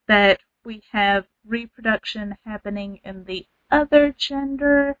interesting that we have reproduction happening in the other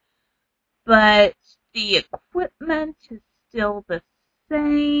gender, but the equipment is still the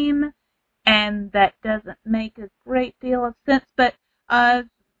same, and that doesn't make a great deal of sense, but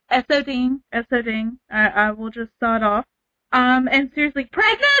SODing, I will just start off. And seriously,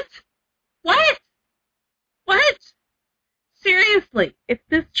 pregnant? What? what? Seriously, if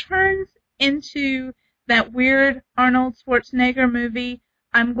this turns into that weird Arnold Schwarzenegger movie,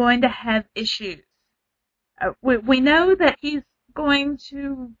 I'm going to have issues. We know that he's going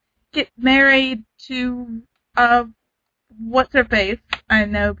to get married to, what's her face? I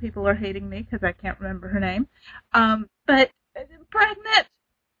know people are hating me because I can't remember her name. But pregnant?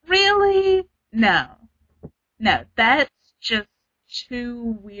 Really? No. No, that's just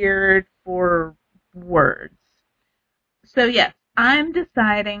too weird for words. So yes, I'm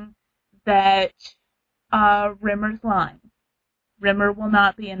deciding that Rimmer's lying. Rimmer will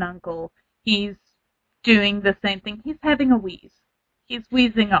not be an uncle. He's doing the same thing. He's having a wheeze. He's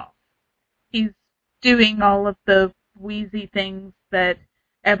wheezing off. He's doing all of the wheezy things that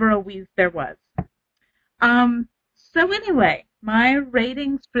ever a wheeze there was. So anyway, my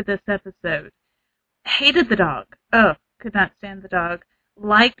ratings for this episode. Hated the dog. Oh, could not stand the dog.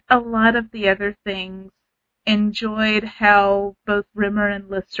 Liked a lot of the other things. Enjoyed how both Rimmer and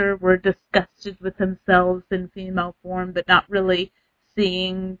Lister were disgusted with themselves in female form, but not really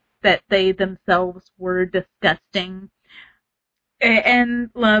seeing that they themselves were disgusting. And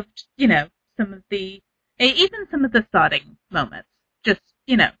loved, some of the, even some of the sodding moments. Just,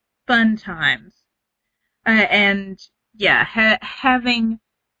 fun times. And, yeah, having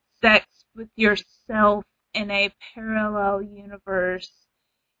sex with yourself in a parallel universe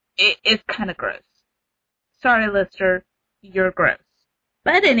is kind of gross. Sorry, Lister, you're gross.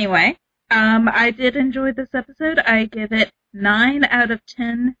 But anyway, I did enjoy this episode. I give it 9 out of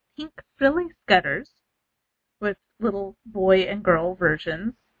 10 pink frilly scutters with little boy and girl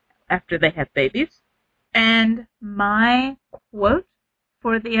versions after they have babies. And my quote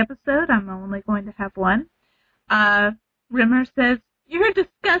for the episode, I'm only going to have one. Rimmer says, "You're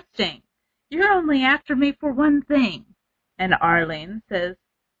disgusting. You're only after me for one thing." And Arlene says,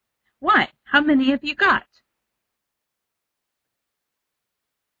 "Why? How many have you got?"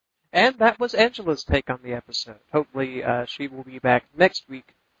 And that was Angela's take on the episode. Hopefully she will be back next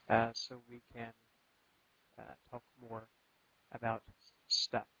week so we can talk more about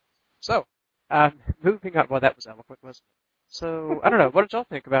stuff. So, moving on. Well, that was eloquent, wasn't it? So, I don't know. What did y'all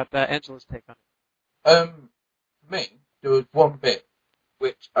think about Angela's take on it? For me, there was one bit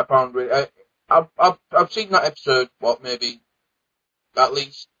which I found really... I've seen that episode, maybe at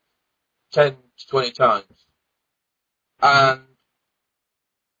least 10 to 20 times. And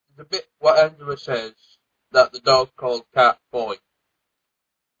the bit what Angela says that the dog called Cat Boy.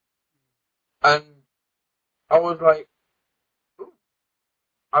 And I was like, ooh,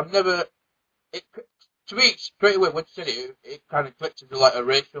 I've never... To me, straight away when she said it, it kind of clicked into like a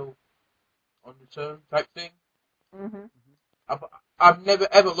racial undertone type thing. Mm-hmm. I've never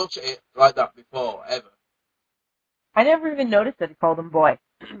ever looked at it like that before, ever. I never even noticed that he called him boy.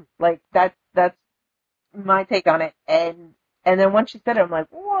 Like, that's my take on it. And then once she said it, I'm like,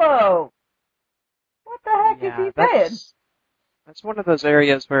 whoa! What the heck is he saying? That's one of those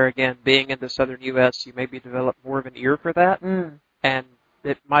areas where, again, being in the southern U.S., you maybe develop more of an ear for that. And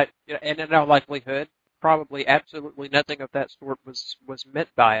it might, and in all likelihood, probably absolutely nothing of that sort was meant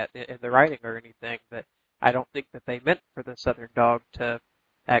by it in the writing or anything, but I don't think that they meant for the southern dog to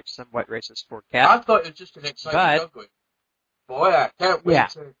act somewhat racist toward Cat. I thought it was just an exciting dog going, boy, I can't wait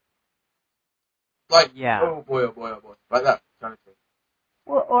to... Like, oh boy, oh boy, oh boy. Like that kind of thing.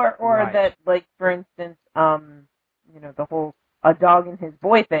 Well, or right. That, like, for instance, the whole a dog and his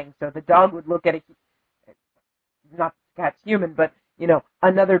boy thing. So the dog would look at not the cat's human, but,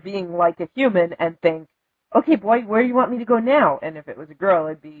 another being like a human and think, okay, boy, where do you want me to go now? And if it was a girl,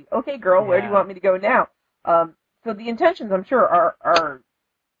 it'd be, okay, girl, where do you want me to go now? So the intentions, I'm sure, are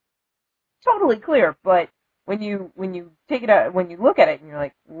totally clear, but when you take it out, when you look at it, and you're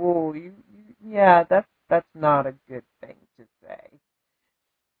like, whoa, that's not a good thing to say.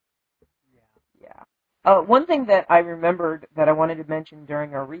 Yeah. One thing that I remembered that I wanted to mention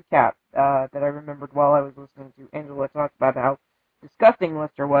during our recap, that I remembered while I was listening to Angela talk about how disgusting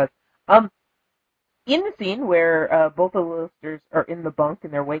Lister was, in the scene where both of the Listers are in the bunk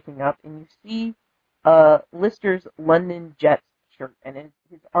and they're waking up, and you see Lister's London Jets shirt, and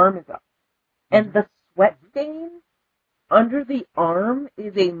his arm is up. And the sweat stain under the arm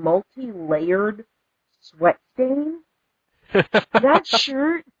is a multi-layered sweat stain. That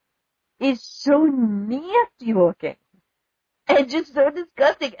shirt is so nasty looking. And just so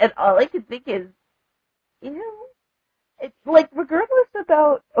disgusting. And all I can think is, ew. It's like, regardless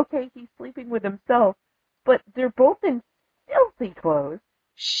about, okay, he's sleeping with himself, but they're both in filthy clothes.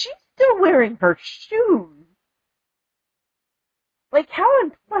 She's still wearing her shoes. Like, how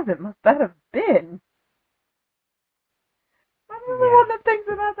unpleasant must that have been? I don't know what the things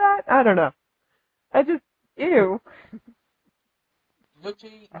about that. I don't know. I just, Ew.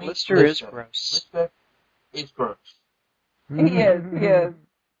 Nutty meets Lister is gross. Lister is gross. He is.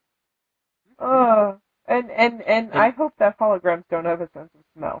 And I hope that holograms don't have a sense of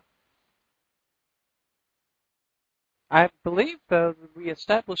smell. I believe, though, that we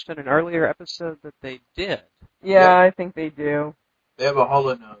established in an earlier episode that they did. Yeah, I think they do. They have a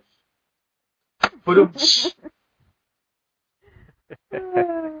hollow nose. But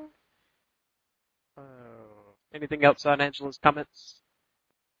Anything else on Angela's comments?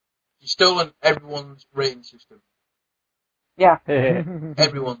 You've stolen everyone's rating system. Yeah.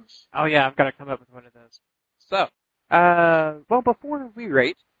 Everyone's. Oh yeah, I've got to come up with one of those. So, well, before we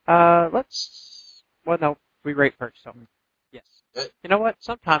rate, we rate first. So, yes. You know what?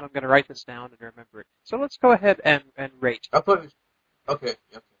 Sometime I'm going to write this down and remember it. So let's go ahead and rate. I thought it was... Okay.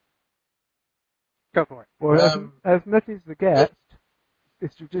 Go for it. Well, as Nutty's the guest,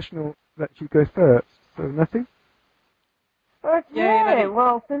 it's traditional that she goes first. So, Nutty? Okay, Yay,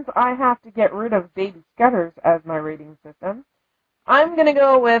 well, since I have to get rid of Baby Scutters as my rating system, I'm going to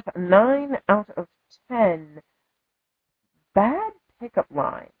go with 9 out of 10 bad pickup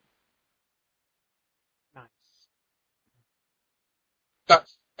lines. Nice.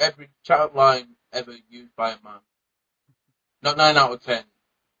 That's every child line ever used by a man. Not 9 out of 10.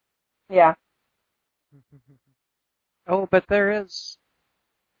 Yeah. Oh, but there is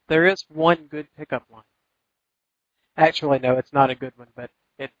one good pickup line. Actually, no, it's not a good one, but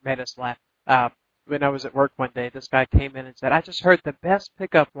it made us laugh. When I was at work one day, this guy came in and said, "I just heard the best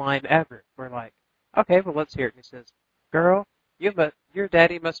pickup line ever." We're like, "Okay, well, let's hear it." And he says, "Girl, your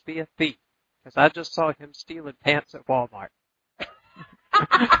daddy must be a thief, because I just saw him stealing pants at Walmart."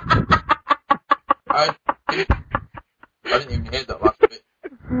 I didn't even hear that last bit.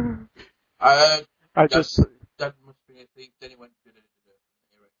 I Dad must be a thief. Then he went to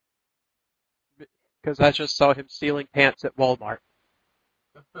because I just saw him stealing pants at Walmart.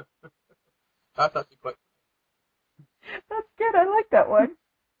 That's actually quite... That's good. I like that one.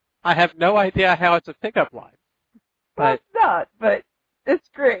 I have no idea how it's a pickup line. Well, it's not, but it's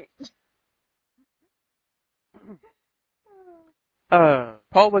great. Paul,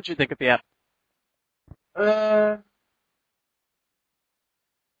 what'd you think of the app?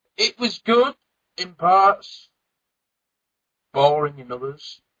 It was good in parts, boring in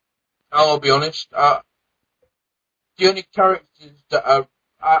others. I'll be honest. The only characters that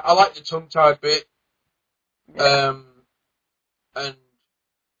I like the tongue-tied bit, and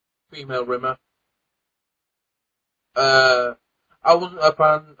female Rimmer. I wasn't a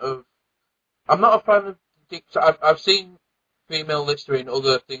fan of. I'm not a fan of Dick. I've seen female Lister in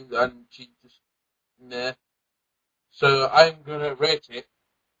other things, and she's just nah. So I'm gonna rate it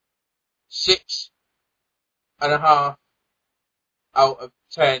 6.5 out of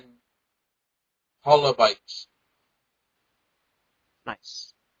 10 holobytes.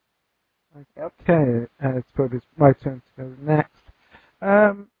 Nice. Okay, I suppose it's my turn to go next.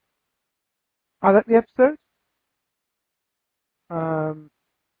 I like the episode.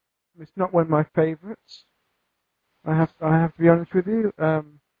 It's not one of my favourites. I have to be honest with you.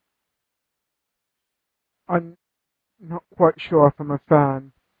 I'm not quite sure if I'm a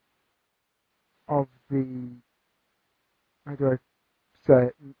fan of the, how do I say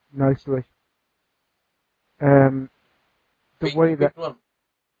it nicely? The way that,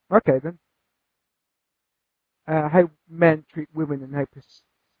 okay then, how men treat women and how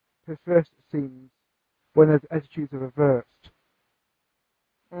perverse it seems when their attitudes are reversed.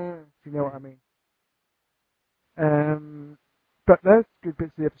 If you know what I mean. But there's good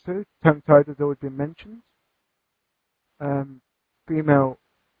bits of the episode. Tongue-tied has always been mentioned. Female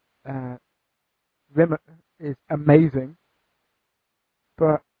Rimmer is amazing,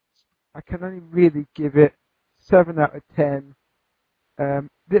 but I can only really give it 7 out of 10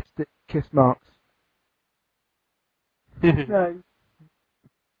 lipstick kiss marks. Nice.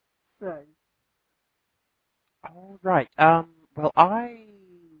 All right. Well,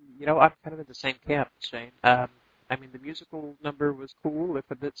 I'm kind of in the same camp, Shane. I mean, the musical number was cool, if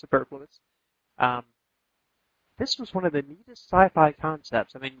a bit superfluous. This was one of the neatest sci-fi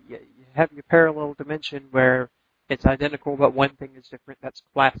concepts. I mean, you have your parallel dimension where it's identical, but one thing is different. That's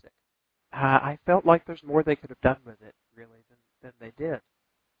classic. I felt like there's more they could have done with it, really, than they did.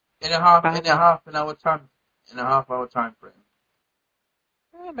 In a half hour time frame.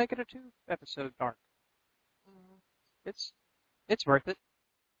 Make it a 2-episode arc. It's worth it.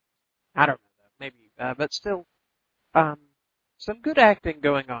 I don't know though, maybe, but still, some good acting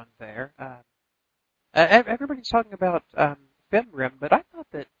going on there. Everybody's talking about Femrim, but I thought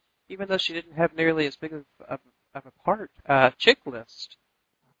that even though she didn't have nearly as big of a part, Chicklist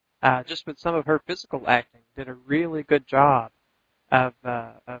just with some of her physical acting, did a really good job of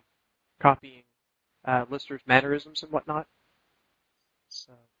copying Lister's mannerisms and whatnot.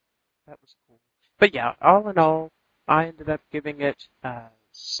 So that was cool. But yeah, all in all, I ended up giving it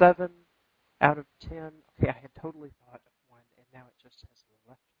 7 out of 10. Okay, I had totally thought of one, and now it just has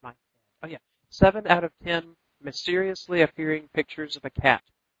left my head. Oh yeah, 7 out of 10 mysteriously appearing pictures of a cat.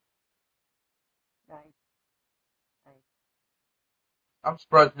 Nice. I'm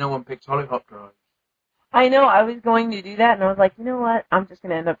surprised no one picked Hollyhock Drive. I know, I was going to do that, and I was like, you know what? I'm just going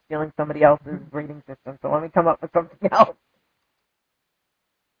to end up stealing somebody else's rating system, so let me come up with something else.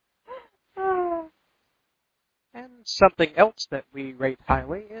 And something else that we rate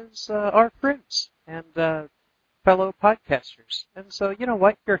highly is our friends and fellow podcasters. And so, you know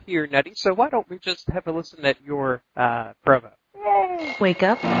what? You're here, Nutty, so why don't we just have a listen at your promo? Yay! Wake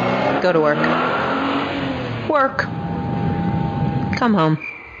up, go to work. Work. Come home.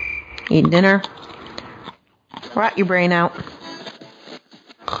 Eat dinner. Rot your brain out.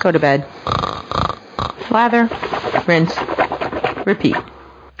 Go to bed. Lather. Rinse. Repeat.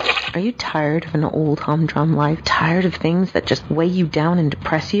 Are you tired of an old humdrum life? Tired of things that just weigh you down and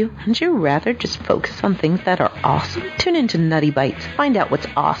depress you? Wouldn't you rather just focus on things that are awesome? Tune into Nutty Bites. Find out what's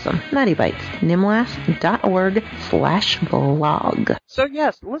awesome. Nutty Bites. nimlas.org/blog. So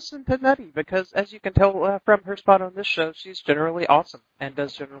yes, listen to Nutty, because as you can tell from her spot on this show, she's generally awesome and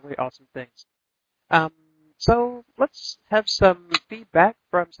does generally awesome things. So let's have some feedback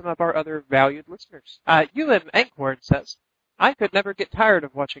from some of our other valued listeners. UM Ankhorn says, I could never get tired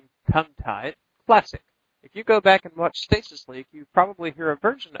of watching Tongue-Tied. Classic. If you go back and watch Stasis League, you probably hear a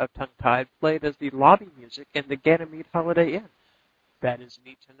version of Tongue-Tied played as the lobby music in the Ganymede Holiday Inn. That is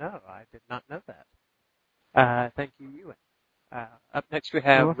neat to know. I did not know that. Thank you, Ewan. Up next we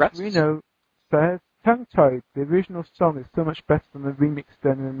have Russ. Reno says, Tongue-Tied, the original song is so much better than the remix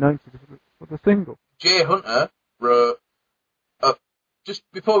done in the 90s for the single. Jay Hunter wrote, just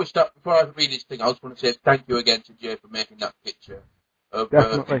before I read this thing, I just want to say thank you again to Jay for making that picture of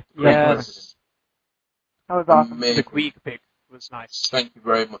Definitely. Yes. That was awesome. The Amazing. Queeg pic was nice. Thank you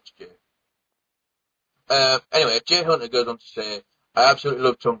very much, Jay. Anyway, Jay Hunter goes on to say, I absolutely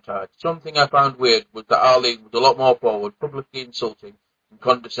love Tongue-Tied. Something I found weird was that Arlene was a lot more forward, publicly insulting and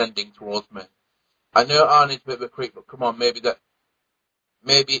condescending towards men. I know Arnie's a bit of a creep, but come on, maybe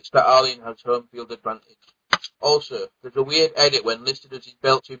it's that Arlene has home field advantage. Also, there's a weird edit when Lister does his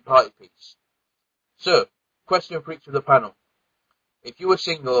belching party piece. So, question for each of the panel. If you were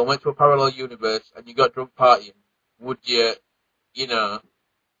single and went to a parallel universe and you got drunk partying, would you, in the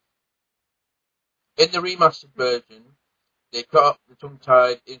remastered version, they cut up the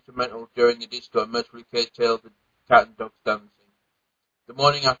Tongue-Tied instrumental during the disco and mercifully curtailed the cat and dogs dancing. The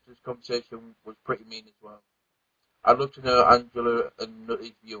morning after this conversation was pretty mean as well. I'd love to know Angela and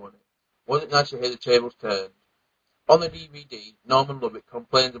Nutty's view on it. Was it nice to hear the tables turned? On the DVD, Norman Lovett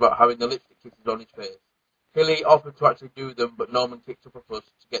complains about having the lipstick kisses on his face. Hilly offered to actually do them, but Norman kicked up a fuss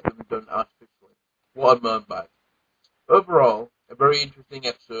to get them done artificially. What a moan bag. Overall, a very interesting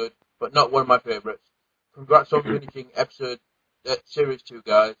episode, but not one of my favourites. Congrats on finishing Series 2,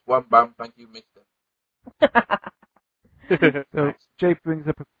 guys. One bam, thank you, mister. So Jay brings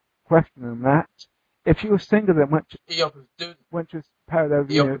up a question on that. If you were single and went to parallel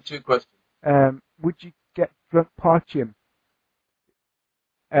He offered universe, 2 questions. would you get drunk partying?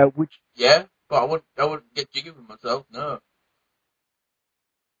 Yeah, but I wouldn't get jiggy with myself, no.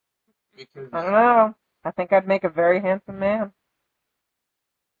 Because I don't know. I think I'd make a very handsome man.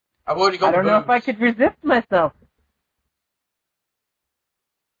 I've already got I don't know if I boobs. could resist myself.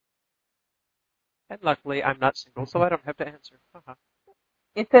 And luckily, I'm not single, so I don't have to answer. Uh-huh.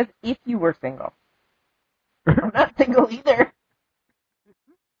 It says if you were single. I'm not single either.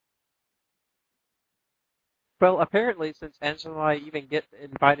 Well, apparently, since Angela and I even get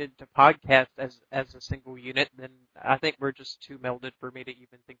invited to podcast as a single unit, then I think we're just too melded for me to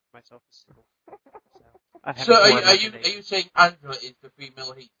even think of myself as single. So are you saying Angela is the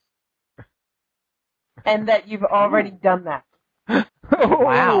female Heath? And that you've already done that.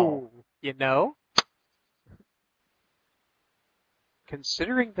 Wow. You know?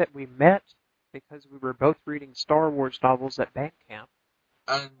 Considering that we met because we were both reading Star Wars novels at band camp,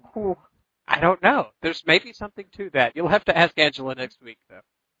 And I don't know. There's maybe something to that. You'll have to ask Angela next week, though.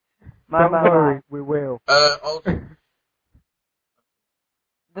 Don't worry, we will. also,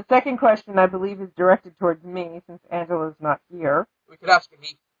 The second question, I believe, is directed towards me, since Angela's not here. we could ask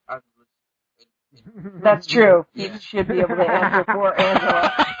Heath. That's true. He Yeah. should be able to answer for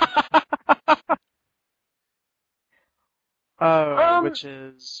Angela. Which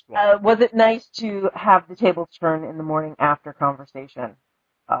is... Well, Was it nice to have the tables turn in the morning after conversation?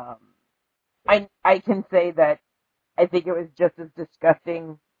 I can say that I think it was just as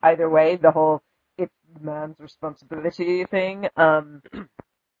disgusting either way, the whole it's the man's responsibility thing. And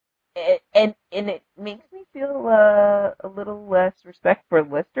it makes me feel a little less respect for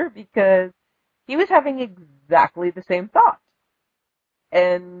Lister because he was having exactly the same thought.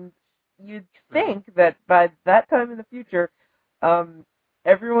 And you'd think that by that time in the future,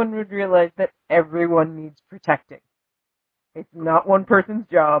 everyone would realize that everyone needs protecting. It's not one person's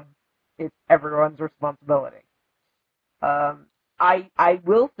job, it's everyone's responsibility. I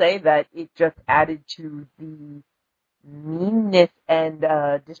will say that it just added to the meanness and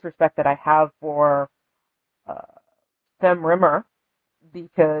disrespect that I have for Fem Rimmer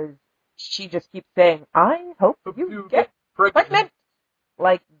because she just keeps saying, I hope you get pregnant.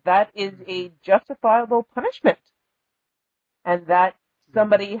 Like, that is a justifiable punishment. And that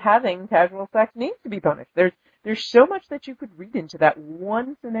somebody having casual sex needs to be punished. There's so much that you could read into that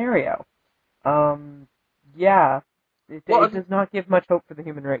one scenario. Yeah. It does not give much hope for the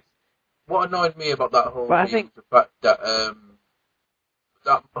human race. What annoyed me about that whole thing was the fact that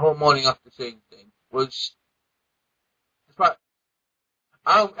that whole morning after seeing thing was the fact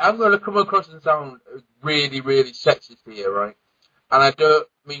I'm going to come across and sound really, really sexist here, right? And I don't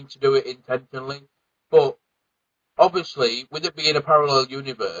mean to do it intentionally, but obviously, with it being a parallel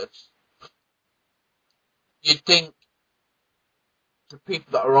universe, you'd think the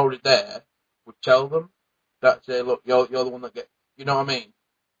people that are already there would tell them that, say, look, you're the one that you know what I mean?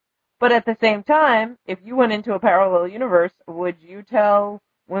 But at the same time, if you went into a parallel universe, would you tell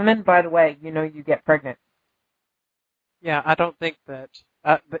women, by the way, you get pregnant? Yeah, I don't think that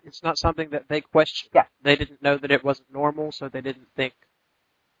it's not something that they questioned. Yeah. They didn't know that it wasn't normal, so they didn't think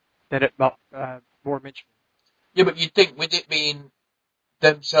that it bore mention. Yeah, but you'd think with it being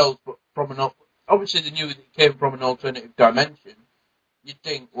themselves, but from obviously they knew that it came from an alternative dimension. You'd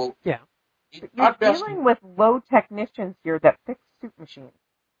think, well, yeah. You're dealing with low technicians here that fix suit machines.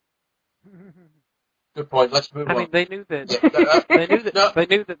 Good point. Let's move on. I mean, they knew that they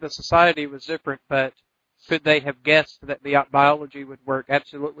knew that the society was different, but could they have guessed that the biology would work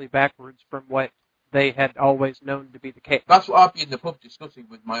absolutely backwards from what they had always known to be the case? That's what I'd be in the pub discussing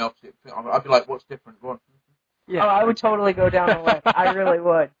with my opposite. I'd be like, "What's different?" Go on. Yeah. Oh, I would totally go down the list. I really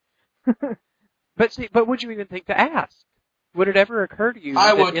would. But would you even think to ask? Would it ever occur to you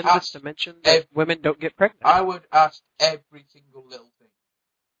that in this dimension that women don't get pregnant? I would ask every single little thing.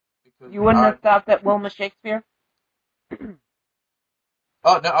 Because you wouldn't have stopped at Wilma Shakespeare?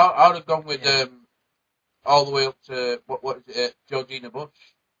 Oh no, I would have gone with all the way up to what is it, Georgina Bush.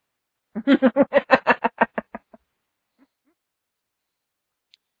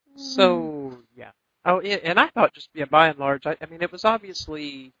 So yeah. Oh, and I thought just by and large, I mean, it was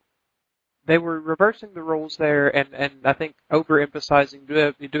obviously they were reversing the roles there, and I think overemphasizing,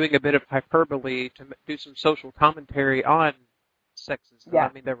 doing a bit of hyperbole to do some social commentary on sexism. Yeah.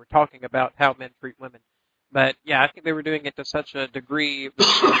 I mean, they were talking about how men treat women, but yeah, I think they were doing it to such a degree, it was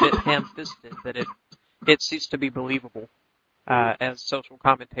a bit ham-fisted that it ceased to be believable as social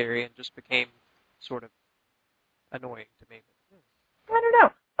commentary and just became sort of annoying to me. I don't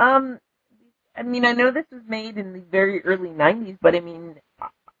know. I mean, I know this was made in the very early 90s, but I mean,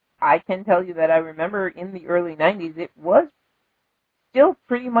 I can tell you that I remember in the early 90s, it was still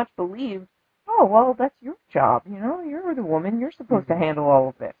pretty much believed, oh, well, that's your job, you're the woman, you're supposed to handle all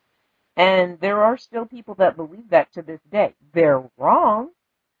of this. And there are still people that believe that to this day. They're wrong,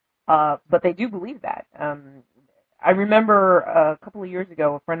 but they do believe that. I remember a couple of years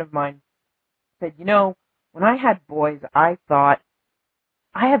ago, a friend of mine said, when I had boys, I thought,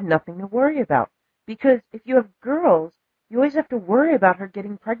 I have nothing to worry about. Because if you have girls, you always have to worry about her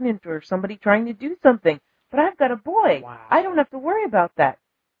getting pregnant or somebody trying to do something. But I've got a boy. Wow. I don't have to worry about that.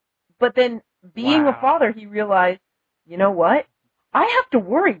 But then, being a father, he realized, you know what? I have to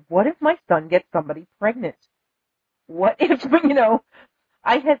worry. What if my son gets somebody pregnant? What if,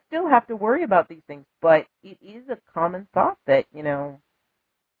 I still have to worry about these things. But it is a common thought that,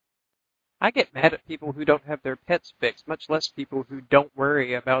 I get mad at people who don't have their pets fixed, much less people who don't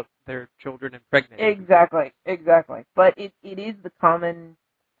worry about their children and pregnancy. Exactly. But it is the common,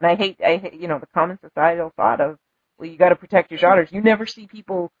 and I hate, the common societal thought of, well, you got to protect your daughters. You never see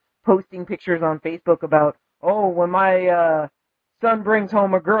people posting pictures on Facebook about, oh, when my son brings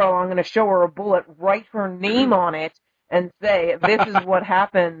home a girl, I'm going to show her a bullet, write her name on it, and say, this is what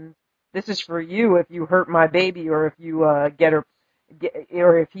happens. This is for you if you hurt my baby or if you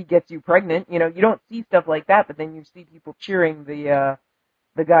or if he gets you pregnant. You don't see stuff like that, but then you see people cheering the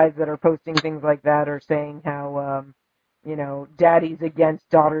guys that are posting things like that or saying how, daddy's against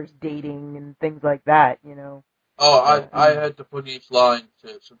daughters dating and things like that, Oh, I heard the funniest line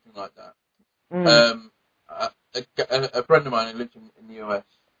to something like that. A friend of mine who lives in the US,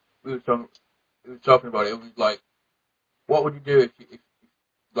 we were talking about it. It was like, what would you do if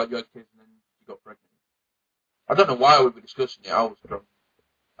like you had kids and then you got pregnant? I don't know why we were discussing it. I was drunk.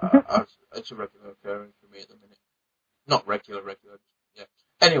 It's a regular occurrence for me at the minute. Not regular. Yeah.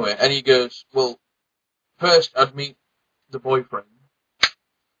 Anyway, and he goes, well, first I'd meet the boyfriend,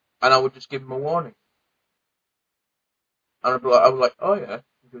 and I would just give him a warning. And I was like, oh yeah.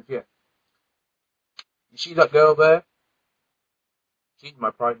 He goes, yeah. You see that girl there? She's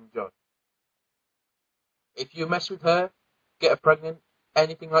my pride and joy. If you mess with her, get her pregnant,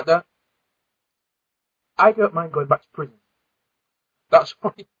 anything like that, I don't mind going back to prison. That's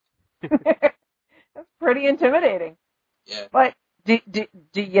what That's pretty intimidating. Yeah. But do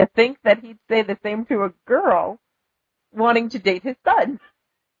you think that he'd say the same to a girl wanting to date his son?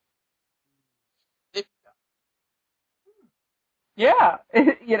 Yeah,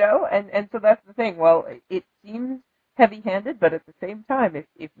 and so that's the thing. Well, it seems heavy-handed, but at the same time,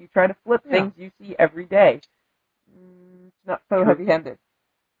 if you try to flip things you see every day, it's not so heavy-handed.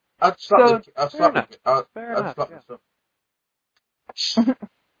 I'd slap Fair enough.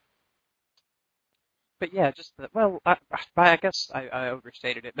 But yeah, just I guess I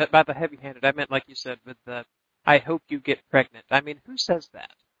overstated it. But by the heavy-handed, I meant like you said with the, I hope you get pregnant. I mean, who says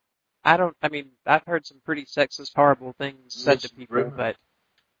that? I've heard some pretty sexist, horrible things said to people, but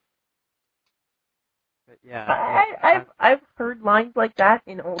yeah. I've heard lines like that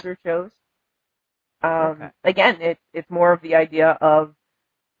in older shows. Again, it's more of the idea of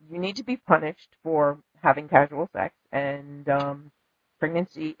you need to be punished for having casual sex, and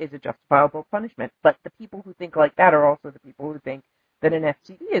pregnancy is a justifiable punishment. But the people who think like that are also the people who think that an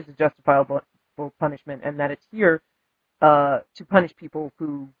STD is a justifiable punishment, and that it's here to punish people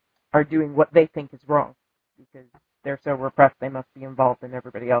who are doing what they think is wrong, because they're so repressed they must be involved in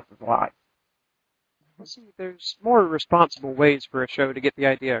everybody else's lives. See, there's more responsible ways for a show to get the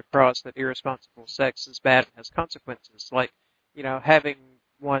idea across that irresponsible sex is bad and has consequences, like, having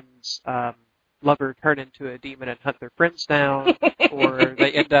one's lover turn into a demon and hunt their friends down, or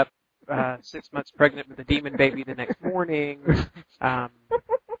they end up 6 months pregnant with a demon baby the next morning. Not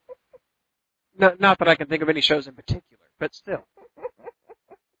that I can think of any shows in particular, but still.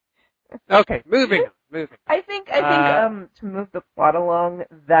 Okay, moving on. I think to move the plot along,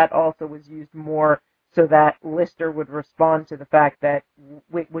 that also was used more so that Lister would respond to the fact that,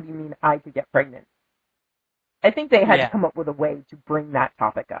 wait, what do you mean I could get pregnant? I think they had to come up with a way to bring that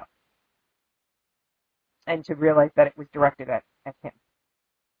topic up. And to realize that it was directed at him.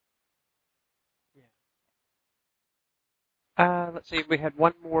 Yeah. Let's see, we had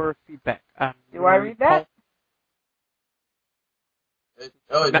one more feedback. Do I read that?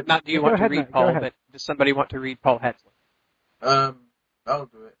 Not do you want to read Paul, but does somebody want to read Paul Hadsley? I'll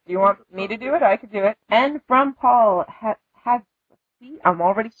do it. Do you want me to do it? I could do it. And from Paul Hadsley, I'm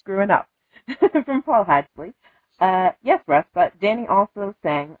already screwing up. From Paul Hadsley. Yes, Russ, but Danny also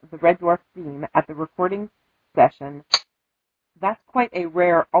sang the Red Dwarf theme at the recording session. That's quite a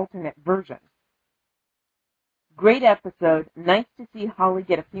rare alternate version. Great episode. Nice to see Holly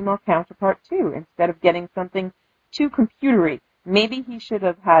get a female counterpart too, instead of getting something too computery. Maybe he should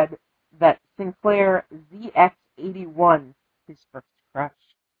have had that Sinclair ZX81, his first crush.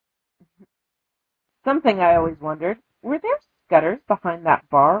 Something I always wondered, were there scutters behind that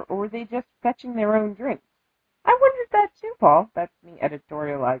bar, or were they just fetching their own drinks? I wondered that too, Paul. That's me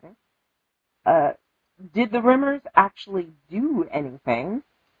editorializing. Did the Rimmers actually do anything?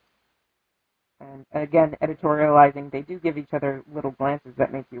 And again, editorializing, they do give each other little glances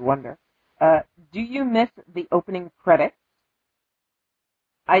that make you wonder. Do you miss the opening credits?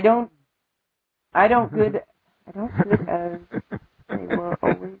 I don't good as they were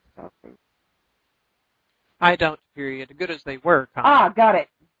always selfish. I don't, period. Good as they were, got it.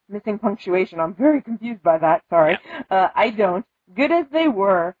 Missing punctuation. I'm very confused by that. Sorry. Yeah. I don't. Good as they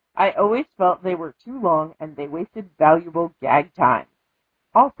were, I always felt they were too long and they wasted valuable gag time.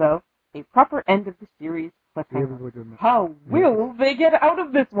 Also, a proper end of the series cliffhanger. How will they get out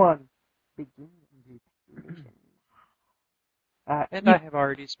of this one? Begin investigation. And I have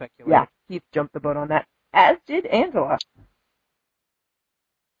already speculated. Yeah, Keith jumped the boat on that, as did Angela.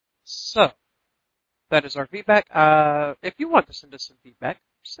 So, that is our feedback. If you want to send us some feedback,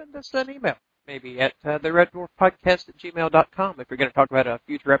 send us an email, maybe at thereddwarfpodcast@gmail.com. If you're going to talk about a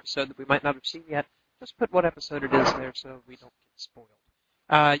future episode that we might not have seen yet, just put what episode it is there so we don't get spoiled.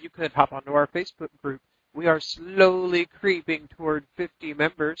 You could hop onto our Facebook group. We are slowly creeping toward 50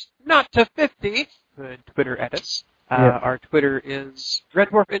 members. Not to 50! Could Twitter at us. Our Twitter is Red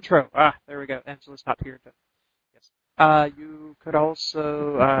Dwarf Intro. There we go. Angela's not here to You could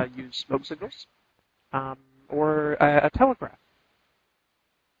also use smoke signals or a telegraph.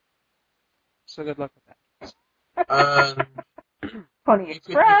 So good luck with that. Pony You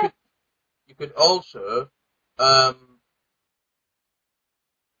Express. could also go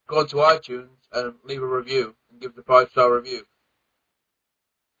onto iTunes and leave a review and give the 5-star review.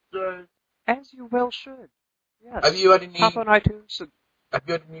 As you well should. Yes. Have you had any? Hop on iTunes. Have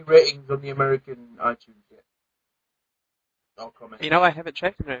you had any ratings on the American iTunes yet? I'll comment. You know, I haven't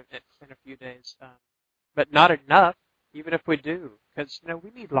checked in a few days, but not enough. Even if we do, because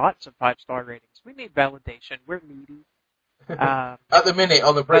we need lots of 5-star ratings. We need validation. We're needy. At the minute,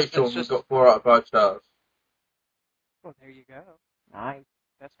 on the British one, we've got 4 out of 5 stars. Well, there you go. Nice.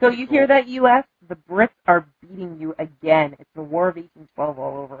 That's So pretty you cool. hear that, U.S.? The Brits are beating you again. It's the War of 1812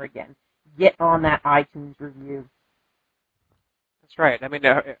 all over again. Get on that iTunes review. That's right. I mean,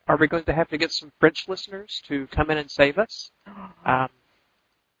 are we going to have to get some French listeners to come in and save us?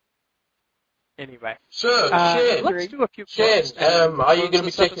 Anyway. So, Shane, let's do a few Shane, quotes and are you close going to be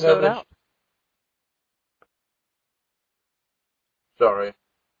this taking episode over? out. Sorry.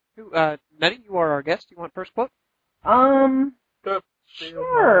 Nettie, you are our guest. You want first quote?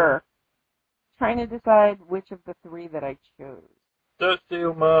 Sure. Trying to decide which of the 3 that I chose. Don't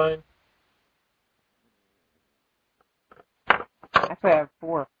steal mine. Actually, I have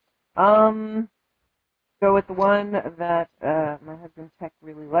 4. Go with the one that my husband Tech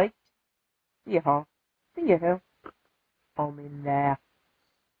really liked. See ya, Hall. See ya, Hill. I'm in there.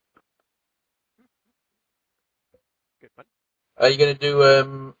 Good one. Are you going to do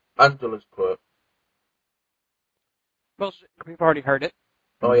Angela's quote? Well, we've already heard it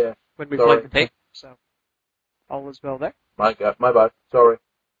Oh, yeah. when we Sorry. played the tape, so all is well there. My bad. Sorry.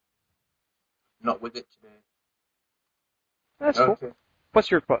 Not with it today. That's cool. Okay.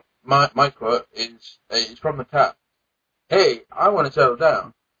 What's your quote? My quote is it's from the cat. Hey, I want to settle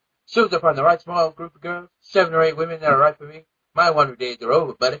down. Soon as I find the right small group of girls, 7 or 8 women that are right for me, my wonder days are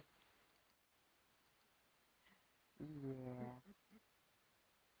over, buddy. Yeah.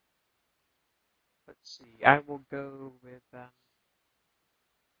 Let's see. I will go with.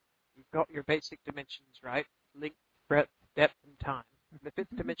 You've got your basic dimensions right: length, breadth, depth, and time. The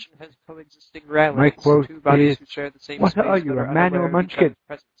 5th dimension has coexisting realities. My quote 2 bodies is, who share the same "What space are you, but a man or a unaware of each munchkin?" other's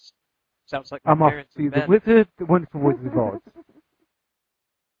presence. Sounds like my I'm off parents to in the bed. Wizard, the Wonderful Wizard of Oz.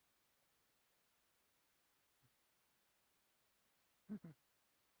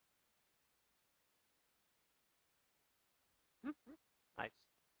 Nice.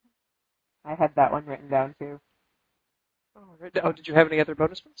 I had that one written down, too. Oh, did you have any other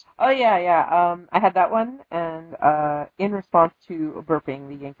bonus ones? Oh, yeah. I had that one, and in response to burping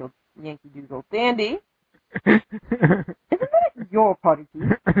the Yankee Doodle Dandy, isn't that your party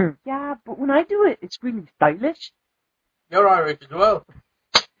piece? Yeah, but when I do it, it's really stylish. You're Irish as well.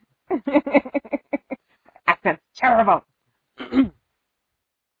 Accent's terrible.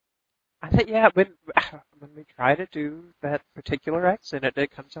 I think, yeah, when we try to do that particular accent,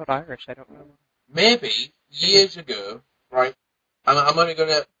 it comes out Irish. I don't know. Maybe years ago, right? I'm only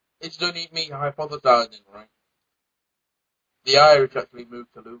gonna. It's don't need me hypothesizing, right? The Irish actually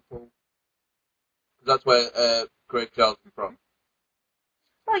moved to Liverpool because that's where Craig Charles is from.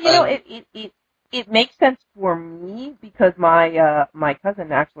 Well, you know, it makes sense for me because my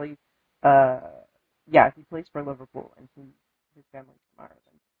cousin actually, he plays for Liverpool and his family's from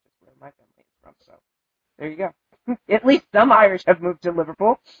Ireland, just where my family is from. So there you go. At least some Irish have moved to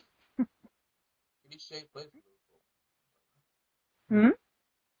Liverpool. Did you say he plays for Liverpool?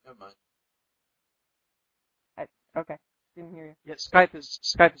 Never mind. Okay, didn't hear you. Yeah, Skype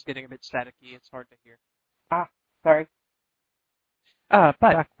is getting a bit staticky. It's hard to hear. Ah, sorry. But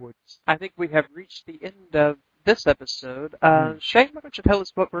Backwards. I think we have reached the end of this episode. Shane, why don't you tell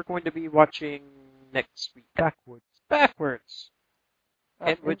us what we're going to be watching next week? Backwards. Backwards.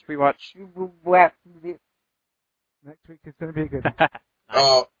 In which we watch. Next week is going to be good.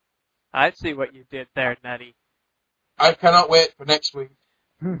 Oh, I see what you did there, Nutty. I cannot wait for next week.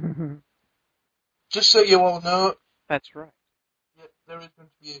 Just so you all know, That's right. there is going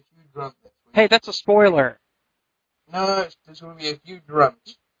to be a huge rant next week. Hey, that's a spoiler. No, there's going to be a huge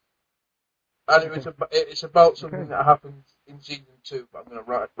rant. And it's about something that happens in season 2, but I'm going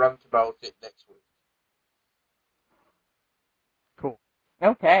to rant about it next week. Cool.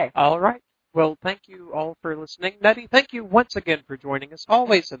 Okay. All right. Well, thank you all for listening. Nutty, thank you once again for joining us.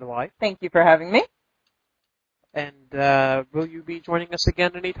 Always a delight. Thank you for having me. And will you be joining us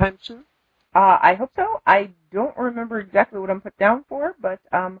again anytime soon? I hope so. I don't remember exactly what I'm put down for, but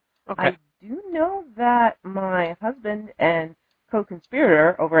Okay. I do know that my husband and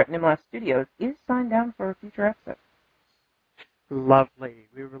co-conspirator over at Nimlas Studios is signed down for a future episode. Lovely.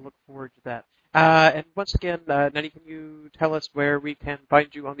 We will look forward to that. And once again, Nutty, can you tell us where we can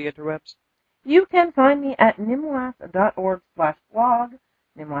find you on the interwebs? You can find me at nimlath.org/blog,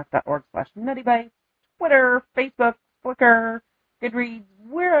 nimlath.org/nuttybites, Twitter, Facebook, Flickr, Goodreads,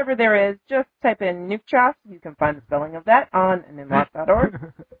 wherever there is. Just type in Nukechoss. You can find the spelling of that on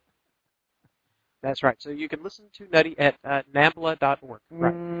nimlath.org. That's right. So you can listen to Nutty at nambla.org.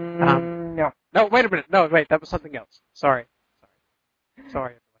 Right. No. No, wait a minute. No, wait, that was something else. Sorry.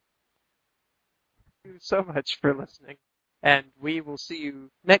 Sorry, everyone. Thank you so much for listening. And we will see you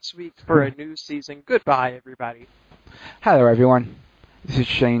next week for a new season. Goodbye, everybody. Hello, everyone. This is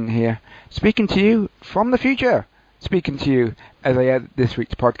Shane here, speaking to you from the future. Speaking to you as I edit this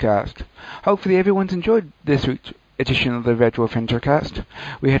week's podcast. Hopefully everyone's enjoyed this week's edition of the Red Dwarf Introcast.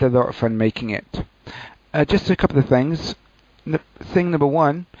 We had a lot of fun making it. Just a couple of things. Thing number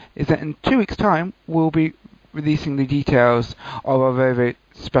one is that in 2 weeks' time we'll be releasing the details of a very, very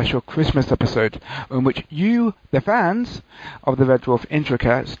special Christmas episode in which you, the fans of the Red Dwarf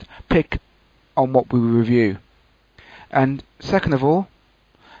Introcast, pick on what we will review. And second of all,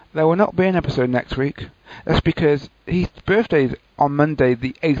 there will not be an episode next week. That's because his birthday is on Monday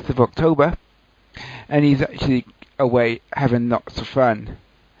the 8th of October and he's actually away having lots of fun.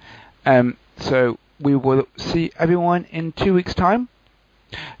 So we will see everyone in 2 weeks' time.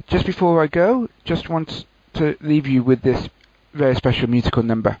 Just before I go, just want to leave you with this very special musical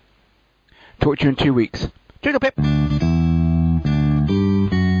number. Talk to you in 2 weeks. Toodle pip!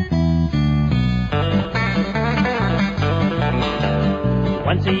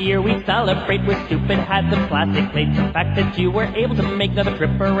 Once a year we celebrate with stupid hats and plastic plates. The fact that you were able to make another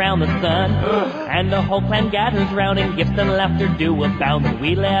trip around the sun. And the whole clan gathers round and gifts and laughter do abound. And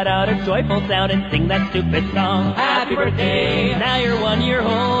we let out a joyful sound and sing that stupid song. Happy birthday, now you're 1 year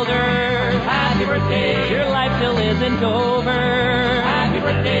older. Happy birthday, your life still isn't over. Happy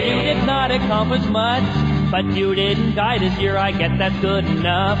birthday, you did not accomplish much, but you didn't die this year, I guess that's good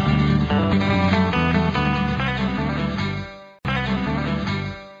enough.